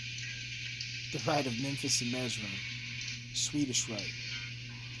Templar, the Rite of Memphis and Mesrim, Swedish Rite,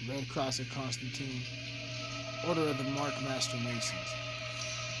 Red Cross of Constantine, Order of the Mark Master Masons.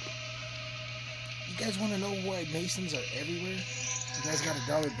 You guys want to know why Masons are everywhere? You guys got a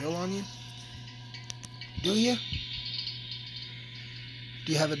dollar bill on you? Do you?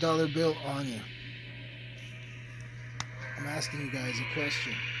 Do you have a dollar bill on you? I'm asking you guys a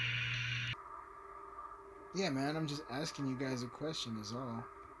question. Yeah, man, I'm just asking you guys a question is all.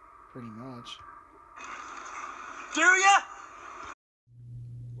 Pretty much. Do ya?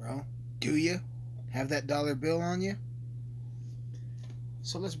 Well, do you have that dollar bill on you?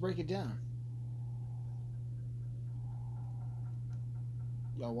 So let's break it down.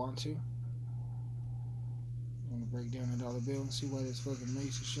 Y'all want to? Want to break down the dollar bill and see why there's fucking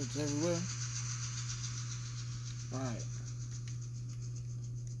Mason shits everywhere? Alright.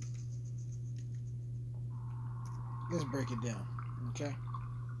 Let's break it down, okay?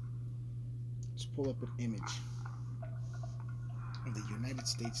 Let's pull up an image. of the United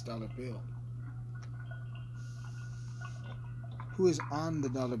States dollar bill. Who is on the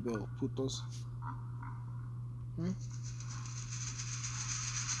dollar bill, putos?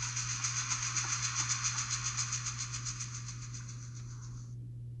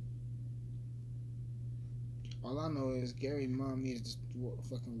 All I know is Gary's mom needs to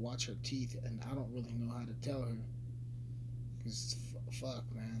fucking watch her teeth, and I don't really know how to tell her. Cause fuck,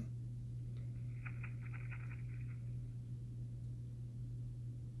 man.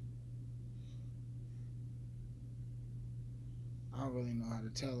 I don't really know how to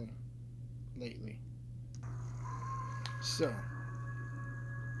tell her lately. So,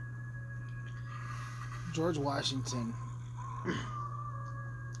 George Washington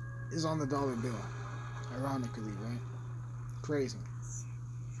is on the dollar bill. Ironically, right? Crazy.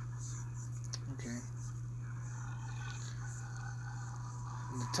 Okay.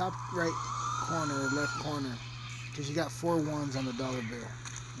 In the top right corner or left corner, because you got 4 ones on the dollar bill.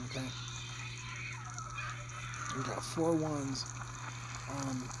 Okay? You got 4 ones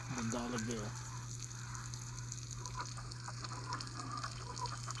on the dollar bill.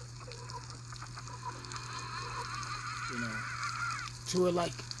 You know, 2 are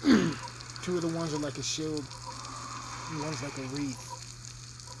like 2 of the ones are like a shield, and one's like a wreath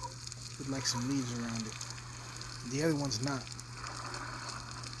with like some leaves around it. The other one's not,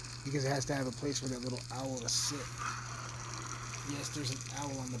 because it has to have a place for that little owl to sit. Yes, there's an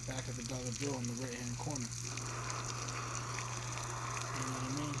owl on the back of the dollar bill in the right hand corner. You know what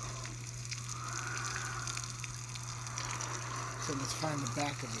I mean? So let's find the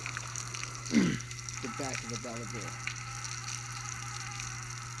back of it. The back of the dollar bill.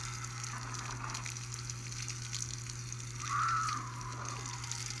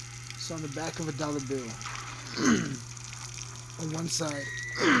 So on the back of a dollar bill, on one side,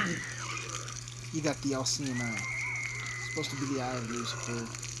 you got the all-seeing eye. It's supposed to be the eye of Lucifer,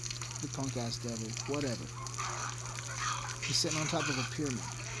 the punk-ass devil, whatever. He's sitting on top of a pyramid.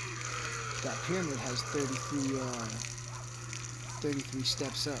 That pyramid has 33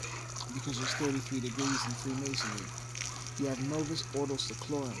 steps up, because there's 33 degrees in Freemasonry. You have Novus Ordo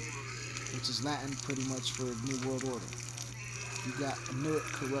Seclorum, which is Latin pretty much for New World Order. You got Annuit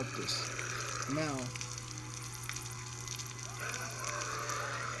Corruptus. Now,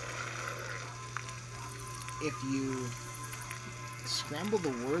 if you scramble the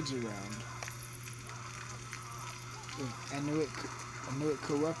words around with Annuit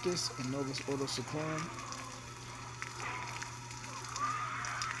Corruptus and Novus Ordo Seclorum,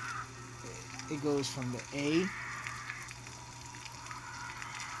 it goes from the A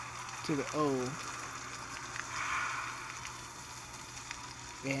to the O,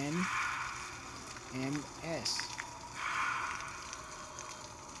 N, M, S.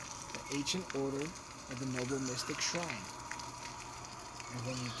 The ancient order of the Noble Mystic Shrine. And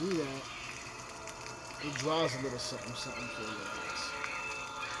when you do that, it draws a little something for your eyes.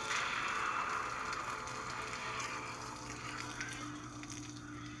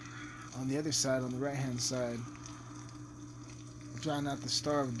 On the other side, on the right hand side, I'm drawing out the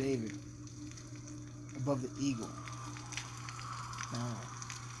Star of David above the eagle. Now,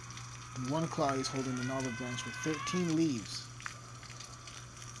 in one claw he's holding an olive branch with 13 leaves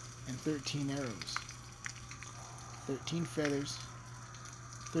and 13 arrows, 13 feathers,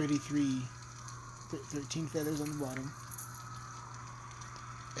 13 feathers on the bottom,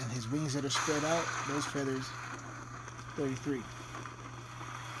 and his wings that are spread out, those feathers, 33.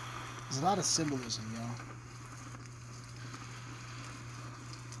 There's a lot of symbolism, y'all,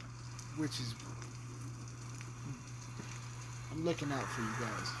 which is, I'm looking out for you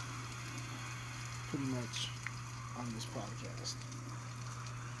guys pretty much on this podcast,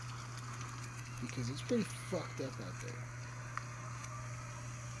 because it's pretty fucked up out there.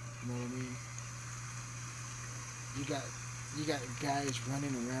 You know what I mean? You got guys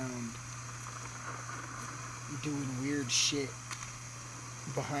running around doing weird shit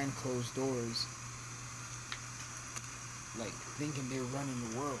behind closed doors, like thinking they're running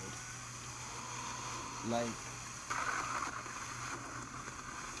the world. Like,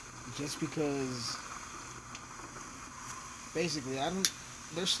 just because, basically,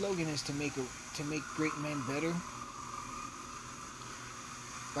 their slogan is to make great men better.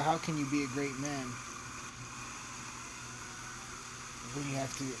 But how can you be a great man when you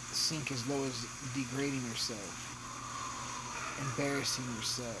have to sink as low as degrading yourself, embarrassing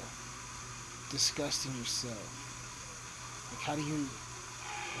yourself, disgusting yourself? Like, how do you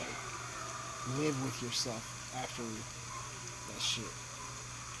live with yourself after that shit?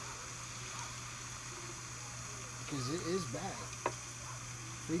 Because it is bad.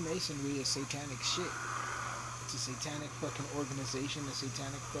 Freemasonry is satanic shit. It's a satanic fucking organization, a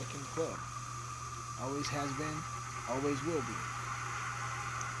satanic fucking club. Always has been, always will be.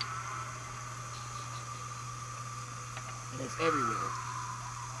 And it's everywhere.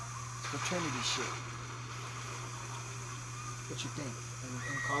 It's fraternity shit. What you think? In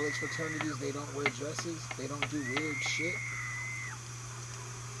college fraternities, they don't wear dresses? They don't do weird shit?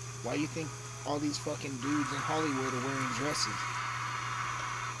 Why you think all these fucking dudes in Hollywood are wearing dresses?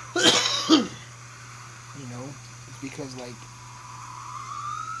 You know, it's because, like,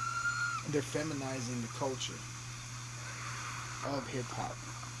 they're feminizing the culture of hip-hop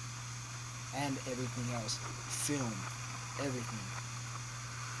and everything else. Film, everything.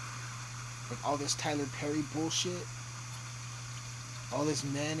 Like, all this Tyler Perry bullshit, all this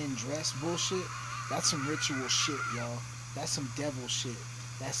men in dress bullshit, that's some ritual shit, y'all. That's some devil shit.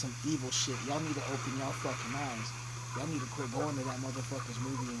 That's some evil shit. Y'all need to open y'all fucking eyes. Y'all need to quit going to that motherfucker's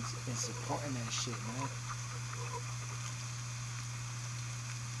movie and supporting that shit, man.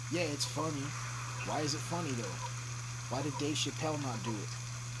 Yeah, it's funny. Why is it funny, though? Why did Dave Chappelle not do it?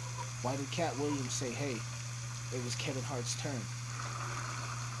 Why did Cat Williams say, hey, it was Kevin Hart's turn?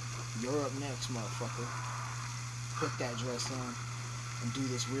 You're up next, motherfucker. Put that dress on and do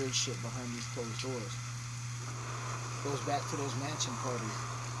this weird shit behind these closed doors. Goes back to those mansion parties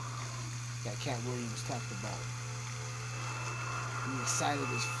that Cat Williams talked about. I'm excited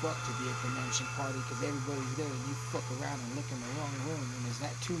as fuck to be at the mansion party because everybody's there and you fuck around and look in the wrong room and is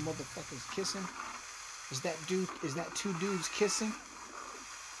that two motherfuckers kissing? Is that two dudes kissing?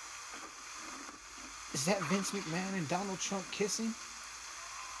 Is that Vince McMahon and Donald Trump kissing?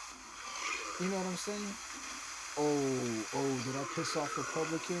 You know what I'm saying? Oh, did I piss off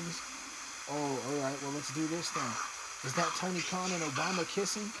Republicans? Oh, alright, well let's do this then. Is that Tony Khan and Obama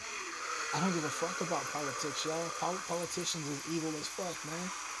kissing? I don't give a fuck about politics, y'all. Politicians is evil as fuck,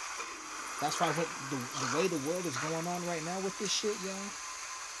 man. That's why the way the world is going on right now with this shit,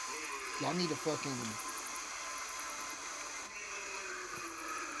 y'all need to fucking...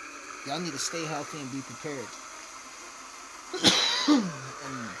 Y'all need to stay healthy and be prepared.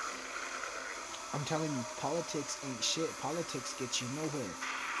 And I'm telling you, politics ain't shit. Politics gets you nowhere.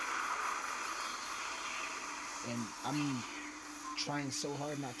 And I'm trying so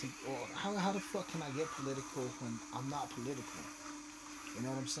hard not to... Well, how the fuck can I get political when I'm not political? You know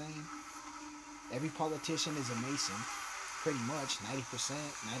what I'm saying? Every politician is a Mason. Pretty much. 90%,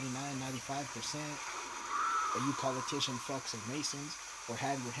 99, 95%. Of you politician fucks are Masons. Or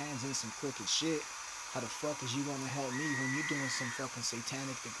have your hands in some crooked shit. How the fuck is you gonna help me when you're doing some fucking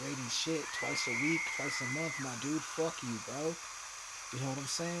satanic degrading shit twice a week, twice a month, my dude? Fuck you, bro. You know what I'm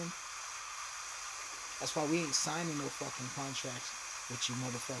saying? That's why we ain't signing no fucking contracts with you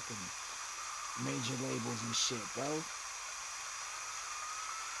motherfucking major labels and shit, bro.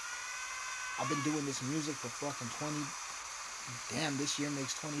 I've been doing this music for fucking 20... Damn, this year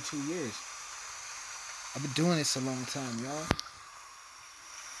makes 22 years. I've been doing this a long time, y'all.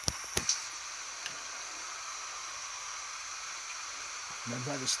 I'd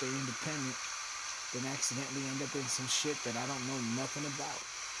rather stay independent than accidentally end up in some shit that I don't know nothing about.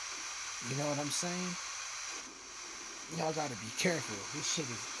 You know what I'm saying? Y'all gotta be careful. This shit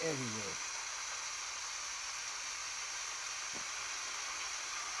is everywhere.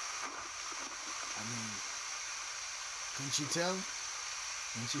 I mean, couldn't you tell?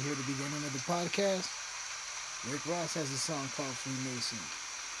 Didn't you hear the beginning of the podcast? Rick Ross has a song called Freemason.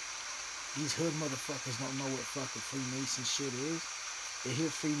 These hood motherfuckers don't know what fucking Freemason shit is. They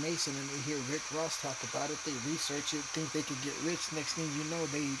hear Freemason and they hear Rick Ross talk about it. They research it, think they could get rich. Next thing you know,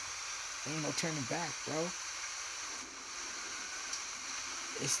 they ain't no turning back, bro.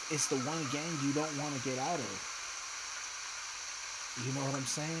 It's the one gang you don't want to get out of. You know what I'm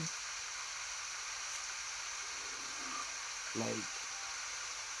saying? Like,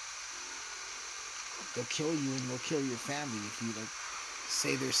 they'll kill you and they'll kill your family if you, like,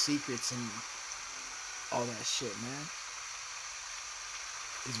 say their secrets and all that shit, man.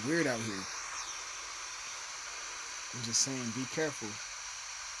 It's weird out here. I'm just saying, be careful.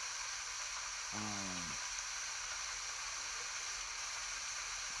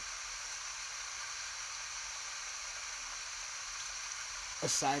 A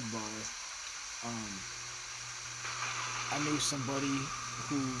sidebar. I knew somebody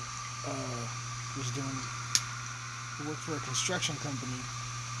who worked for a construction company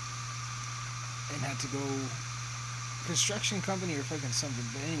and had to go construction company or fucking something,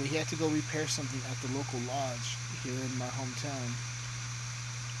 but anyway, he had to go repair something at the local lodge here in my hometown,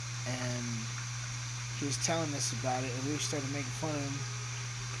 and he was telling us about it, and we started making fun of him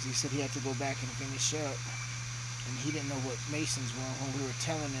because he said he had to go back and finish up, and he didn't know what Masons were when we were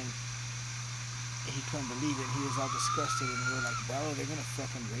telling him And he couldn't believe it. He was all disgusted, and we were like, bro, they're gonna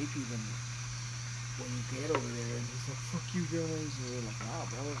fucking rape you when you get over there. And he's like, fuck you guys. And we were like, nah,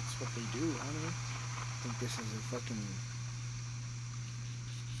 bro, that's what they do, homie. I think this is a fucking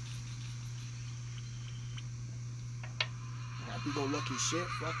happy-go-lucky shit.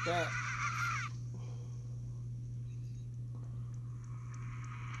 Fuck that.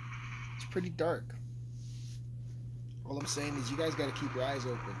 It's pretty dark. All I'm saying is you guys gotta keep your eyes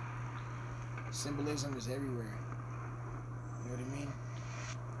open. Symbolism is everywhere. You know what I mean?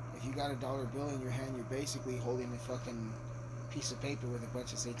 If you got a dollar bill in your hand, you're basically holding a fucking piece of paper with a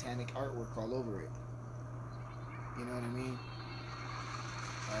bunch of satanic artwork all over it. You know what I mean?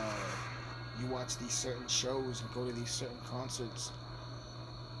 You watch these certain shows and go to these certain concerts.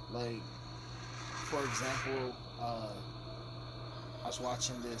 Like, for example, I was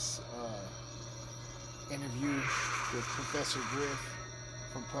watching this interview with Professor Griff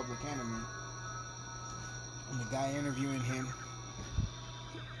from Public Enemy. And the guy interviewing him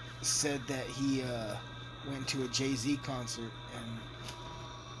said that he went to a Jay-Z concert, and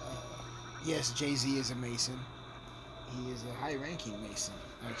yes, Jay-Z is a Mason. He is a high-ranking Mason,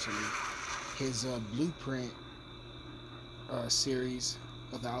 actually. His Blueprint series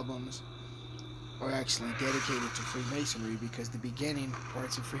of albums are actually dedicated to Freemasonry, because the beginning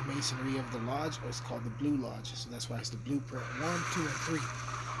parts of Freemasonry of the Lodge is called the Blue Lodge, so that's why it's the Blueprint 1, 2, and 3.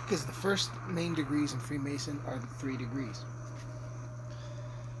 Because the first main degrees in Freemason are the 3 degrees.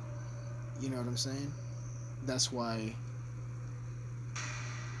 You know what I'm saying? That's why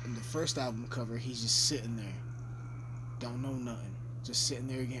in the first album cover, he's just sitting there. Don't know nothing. Just sitting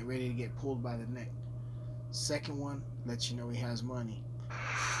there getting ready to get pulled by the neck. Second one lets you know he has money.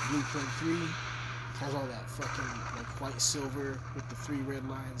 Blueprint 3 has all that fucking like white silver with the 3 red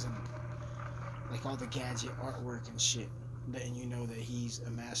lines and like all the gadget artwork and shit, letting you know that he's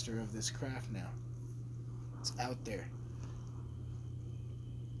a master of this craft now. It's out there.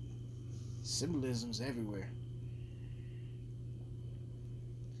 Symbolism's everywhere.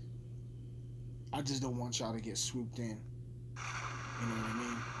 I just don't want y'all to get swooped in. You know what I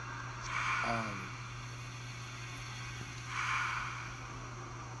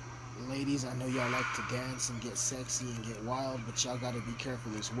mean? Ladies, I know y'all like to dance and get sexy and get wild, but y'all gotta be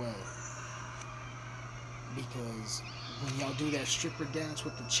careful as well. Because when y'all do that stripper dance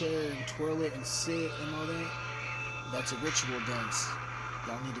with the chair and twirl it and sit and all that, that's a ritual dance.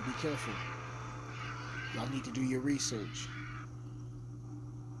 Y'all need to be careful. Y'all need to do your research.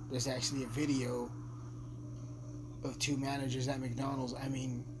 There's actually a video of 2 managers at McDonald's, I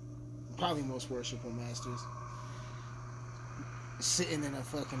mean, probably most worshipful masters, sitting in a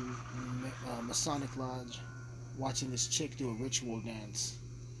fucking Masonic lodge watching this chick do a ritual dance.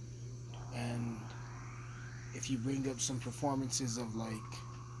 And if you bring up some performances of like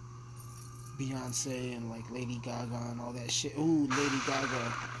Beyonce and like Lady Gaga and all that shit, ooh, Lady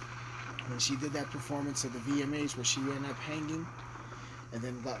Gaga, when she did that performance at the VMAs where she ended up hanging and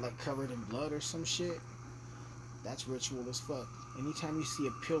then got like covered in blood or some shit, that's ritual as fuck. Anytime you see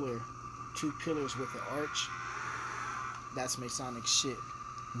a pillar, 2 pillars with an arch, that's Masonic shit.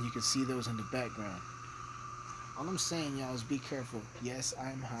 And you can see those in the background. All I'm saying, y'all, is be careful. Yes, I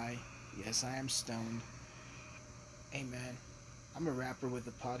am high. Yes, I am stoned. Hey, man, I'm a rapper with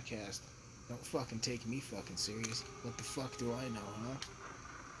a podcast. Don't fucking take me fucking serious. What the fuck do I know, huh?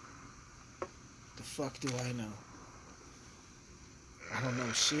 The fuck do I know? I don't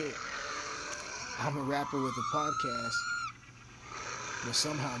know shit. I'm a rapper with a podcast, but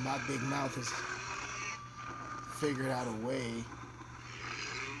somehow my big mouth has figured out a way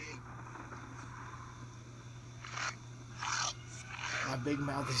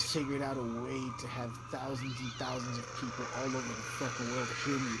to have thousands and thousands of people all over the fucking world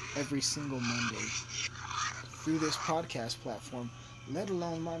hear me every single Monday through this podcast platform, let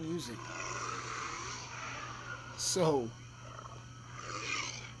alone my music. So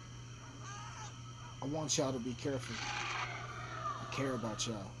I want y'all to be careful. I care about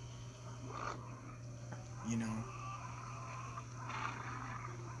y'all. You know?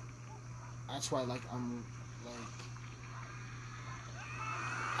 That's why, like,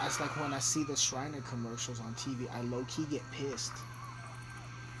 that's like when I see the Shriner commercials on TV, I low-key get pissed.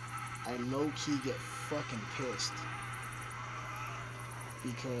 I low-key get fucking pissed.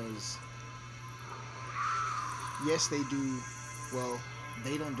 Because, yes, they do, well,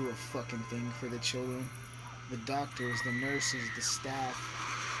 they don't do a fucking thing for the children. The doctors, the nurses, the staff,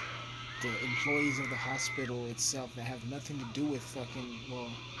 the employees of the hospital itself that have nothing to do with fucking, well,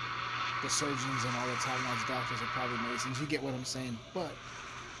 the surgeons and all the top-notch doctors are probably Masons. You get what I'm saying? But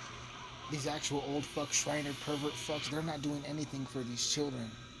these actual old fuck Shriner pervert fucks, they're not doing anything for these children.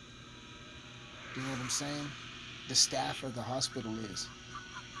 You know what I'm saying? The staff of the hospital is.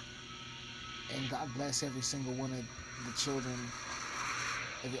 And God bless every single one of the children,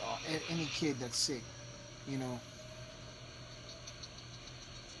 any kid that's sick, you know.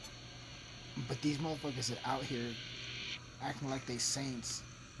 But these motherfuckers are out here acting like they saints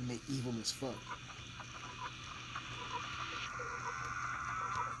and they evil as fuck.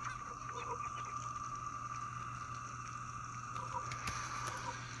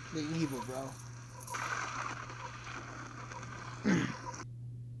 They're evil, bro.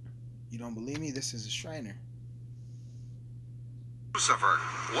 You don't believe me? This is a Shriner. Lucifer,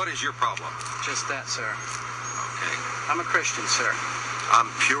 what is your problem? Just that, sir. Okay. I'm a Christian, sir. I'm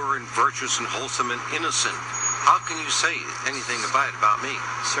pure and virtuous and wholesome and innocent. How can you say anything bad about me?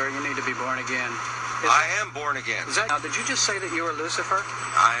 Sir, you need to be born again. I am born again. Now, did you just say that you were Lucifer?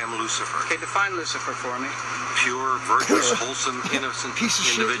 I am Lucifer. Okay, define Lucifer for me. Pure, virtuous, wholesome, innocent Piece of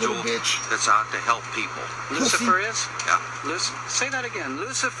shit, individual little bitch. that's out to help people. Lucifer is? Yeah. Say that again.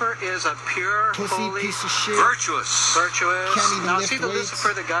 Lucifer is a pure, Pussy holy, piece of shit. Virtuous. virtuous. Can't even Now, lift see the weights.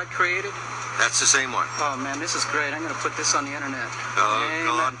 Lucifer that God created? That's the same one. Oh, man, this is great. I'm going to put this on the internet. Oh, Amen.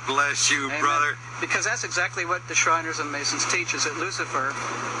 God bless you, Amen. brother. Because that's exactly what the Shriners and Masons teach, is that Lucifer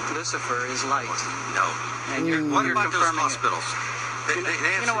is light. No. And you're, What you're about those confirming it. hospitals?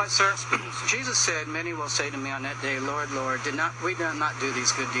 You know what, sir? Jesus said, many will say to me on that day, Lord, Lord, did we not do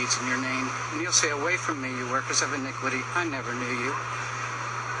these good deeds in your name? And you'll say, away from me, you workers of iniquity. I never knew you.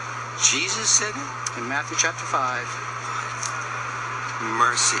 Jesus said it? In Matthew chapter 5.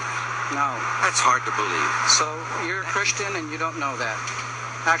 Mercy. No. That's hard to believe. So you're a Christian and you don't know that.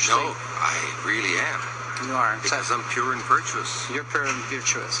 Actually, No, I really am. you are. Because I'm pure and virtuous. You're pure and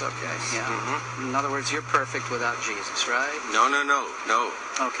virtuous. Okay, yeah. Mhm. In other words, you're perfect without Jesus, right? No.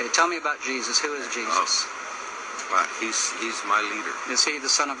 Okay, tell me about Jesus. Who is Jesus? Well, he's my leader. Is he the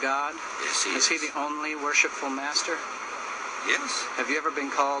Son of God? Yes, he Is is. he the only worshipful master? Yes. Have you ever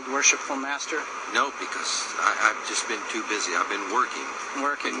been called worshipful master? No, because I've just been too busy. I've been working.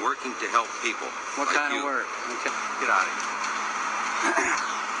 Working. Been working to help people. What like kind you. of work? Okay. Get out of here.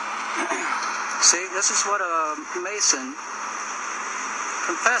 See, this is what a Mason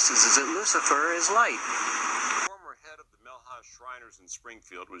confesses, is that Lucifer is light. Former head of the Melhouse Shriners in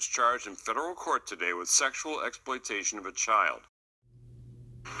Springfield was charged in federal court today with sexual exploitation of a child.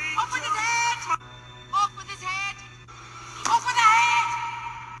 Off with his head! Off with his head! Off with the head!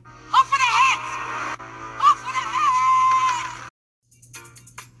 Off with the head! Off with the head!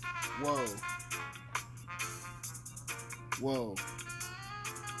 Whoa. Whoa.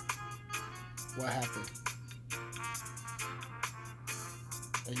 What happened?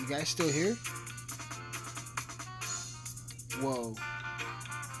 Are you guys still here? Whoa.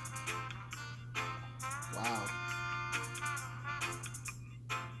 Wow.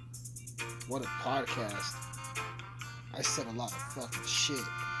 What a podcast. I said a lot of fucking shit.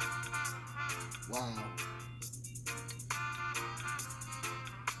 Wow.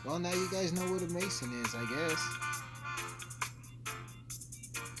 Well, now you guys know what a Mason is, I guess.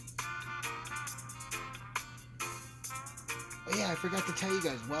 Oh yeah, I forgot to tell you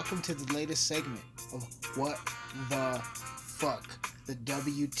guys, welcome to the latest segment of What the Fuck, the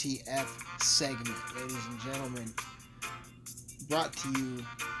WTF segment, ladies and gentlemen. Brought to you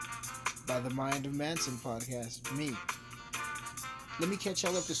by the Mind of Manson podcast, me. Let me catch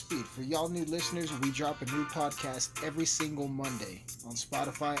y'all up to speed. For y'all new listeners, we drop a new podcast every single Monday on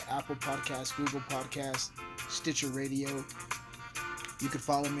Spotify, Apple Podcasts, Google Podcasts, Stitcher Radio. You can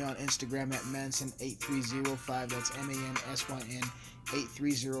follow me on Instagram at Manson8305. That's MANSYN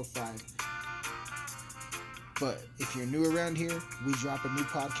 8305. But if you're new around here, we drop a new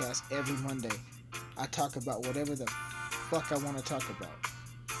podcast every Monday. I talk about whatever the fuck I want to talk about.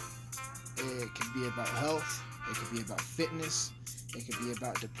 It could be about health. It could be about fitness. It could be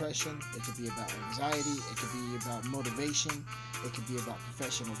about depression. It could be about anxiety. It could be about motivation. It could be about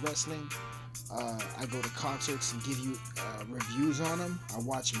professional wrestling. I go to concerts and give you reviews on them. I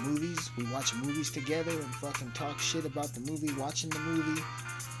watch movies. We watch movies together and fucking talk shit about the movie, watching the movie.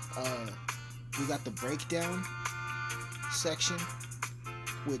 We got the breakdown section,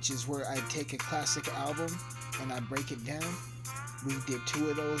 which is where I take a classic album and I break it down. We did 2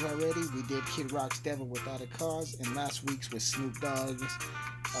 of those already. We did Kid Rock's Devil Without a Cause, and last week's was Snoop Dogg's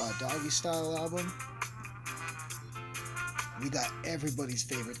Doggy Style album. We got everybody's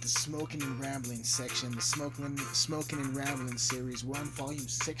favorite, the Smoking and Rambling section, the Smoking and Rambling series. We're on volume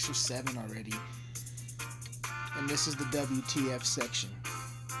 6 or 7 already. And this is the WTF section,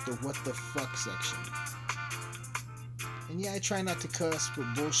 the What the Fuck section. And yeah, I try not to cuss,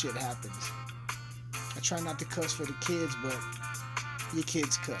 but bullshit happens. I try not to cuss for the kids, but your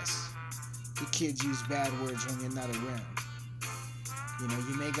kids cuss. your kids use bad words when you're not around. You know,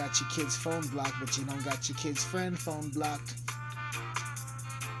 you may got your kid's phone blocked, but you don't got your kid's friend phone blocked.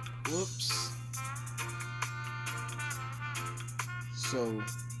 Whoops. So,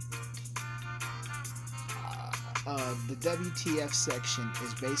 the WTF section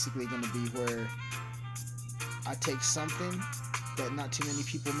is basically going to be where I take something that not too many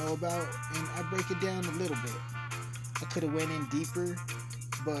people know about and I break it down a little bit. I could have went in deeper,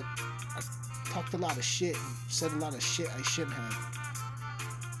 but I talked a lot of shit and said a lot of shit I shouldn't have.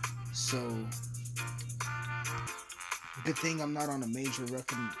 So, good thing I'm not on a major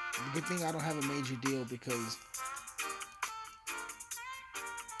record. Good thing I don't have a major deal, because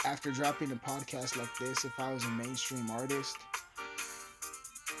after dropping a podcast like this, if I was a mainstream artist,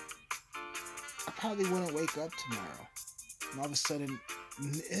 I probably wouldn't wake up tomorrow. And all of a sudden,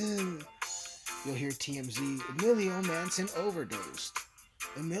 you'll hear TMZ, Emilio Manson overdosed.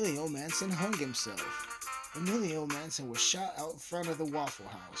 Emilio Manson hung himself. Emilio Manson was shot out front of the Waffle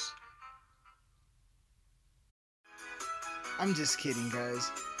House. I'm just kidding,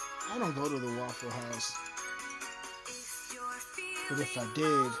 guys. I don't go to the Waffle House. But if I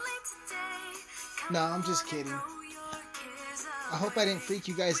did... No, I'm just kidding. I hope I didn't freak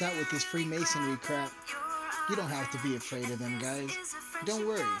you guys out with this Freemasonry crap. You don't have to be afraid of them, guys. Don't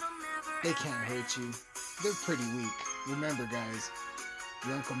worry. They can't hurt you. They're pretty weak. Remember, guys,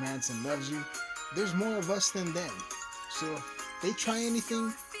 your Uncle Manson loves you. There's more of us than them. So if they try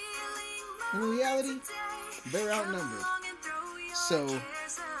anything, in reality, they're outnumbered. So,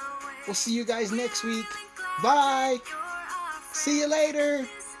 we'll see you guys next week. Bye! See you later!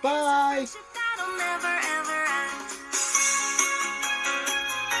 Bye! That'll never ever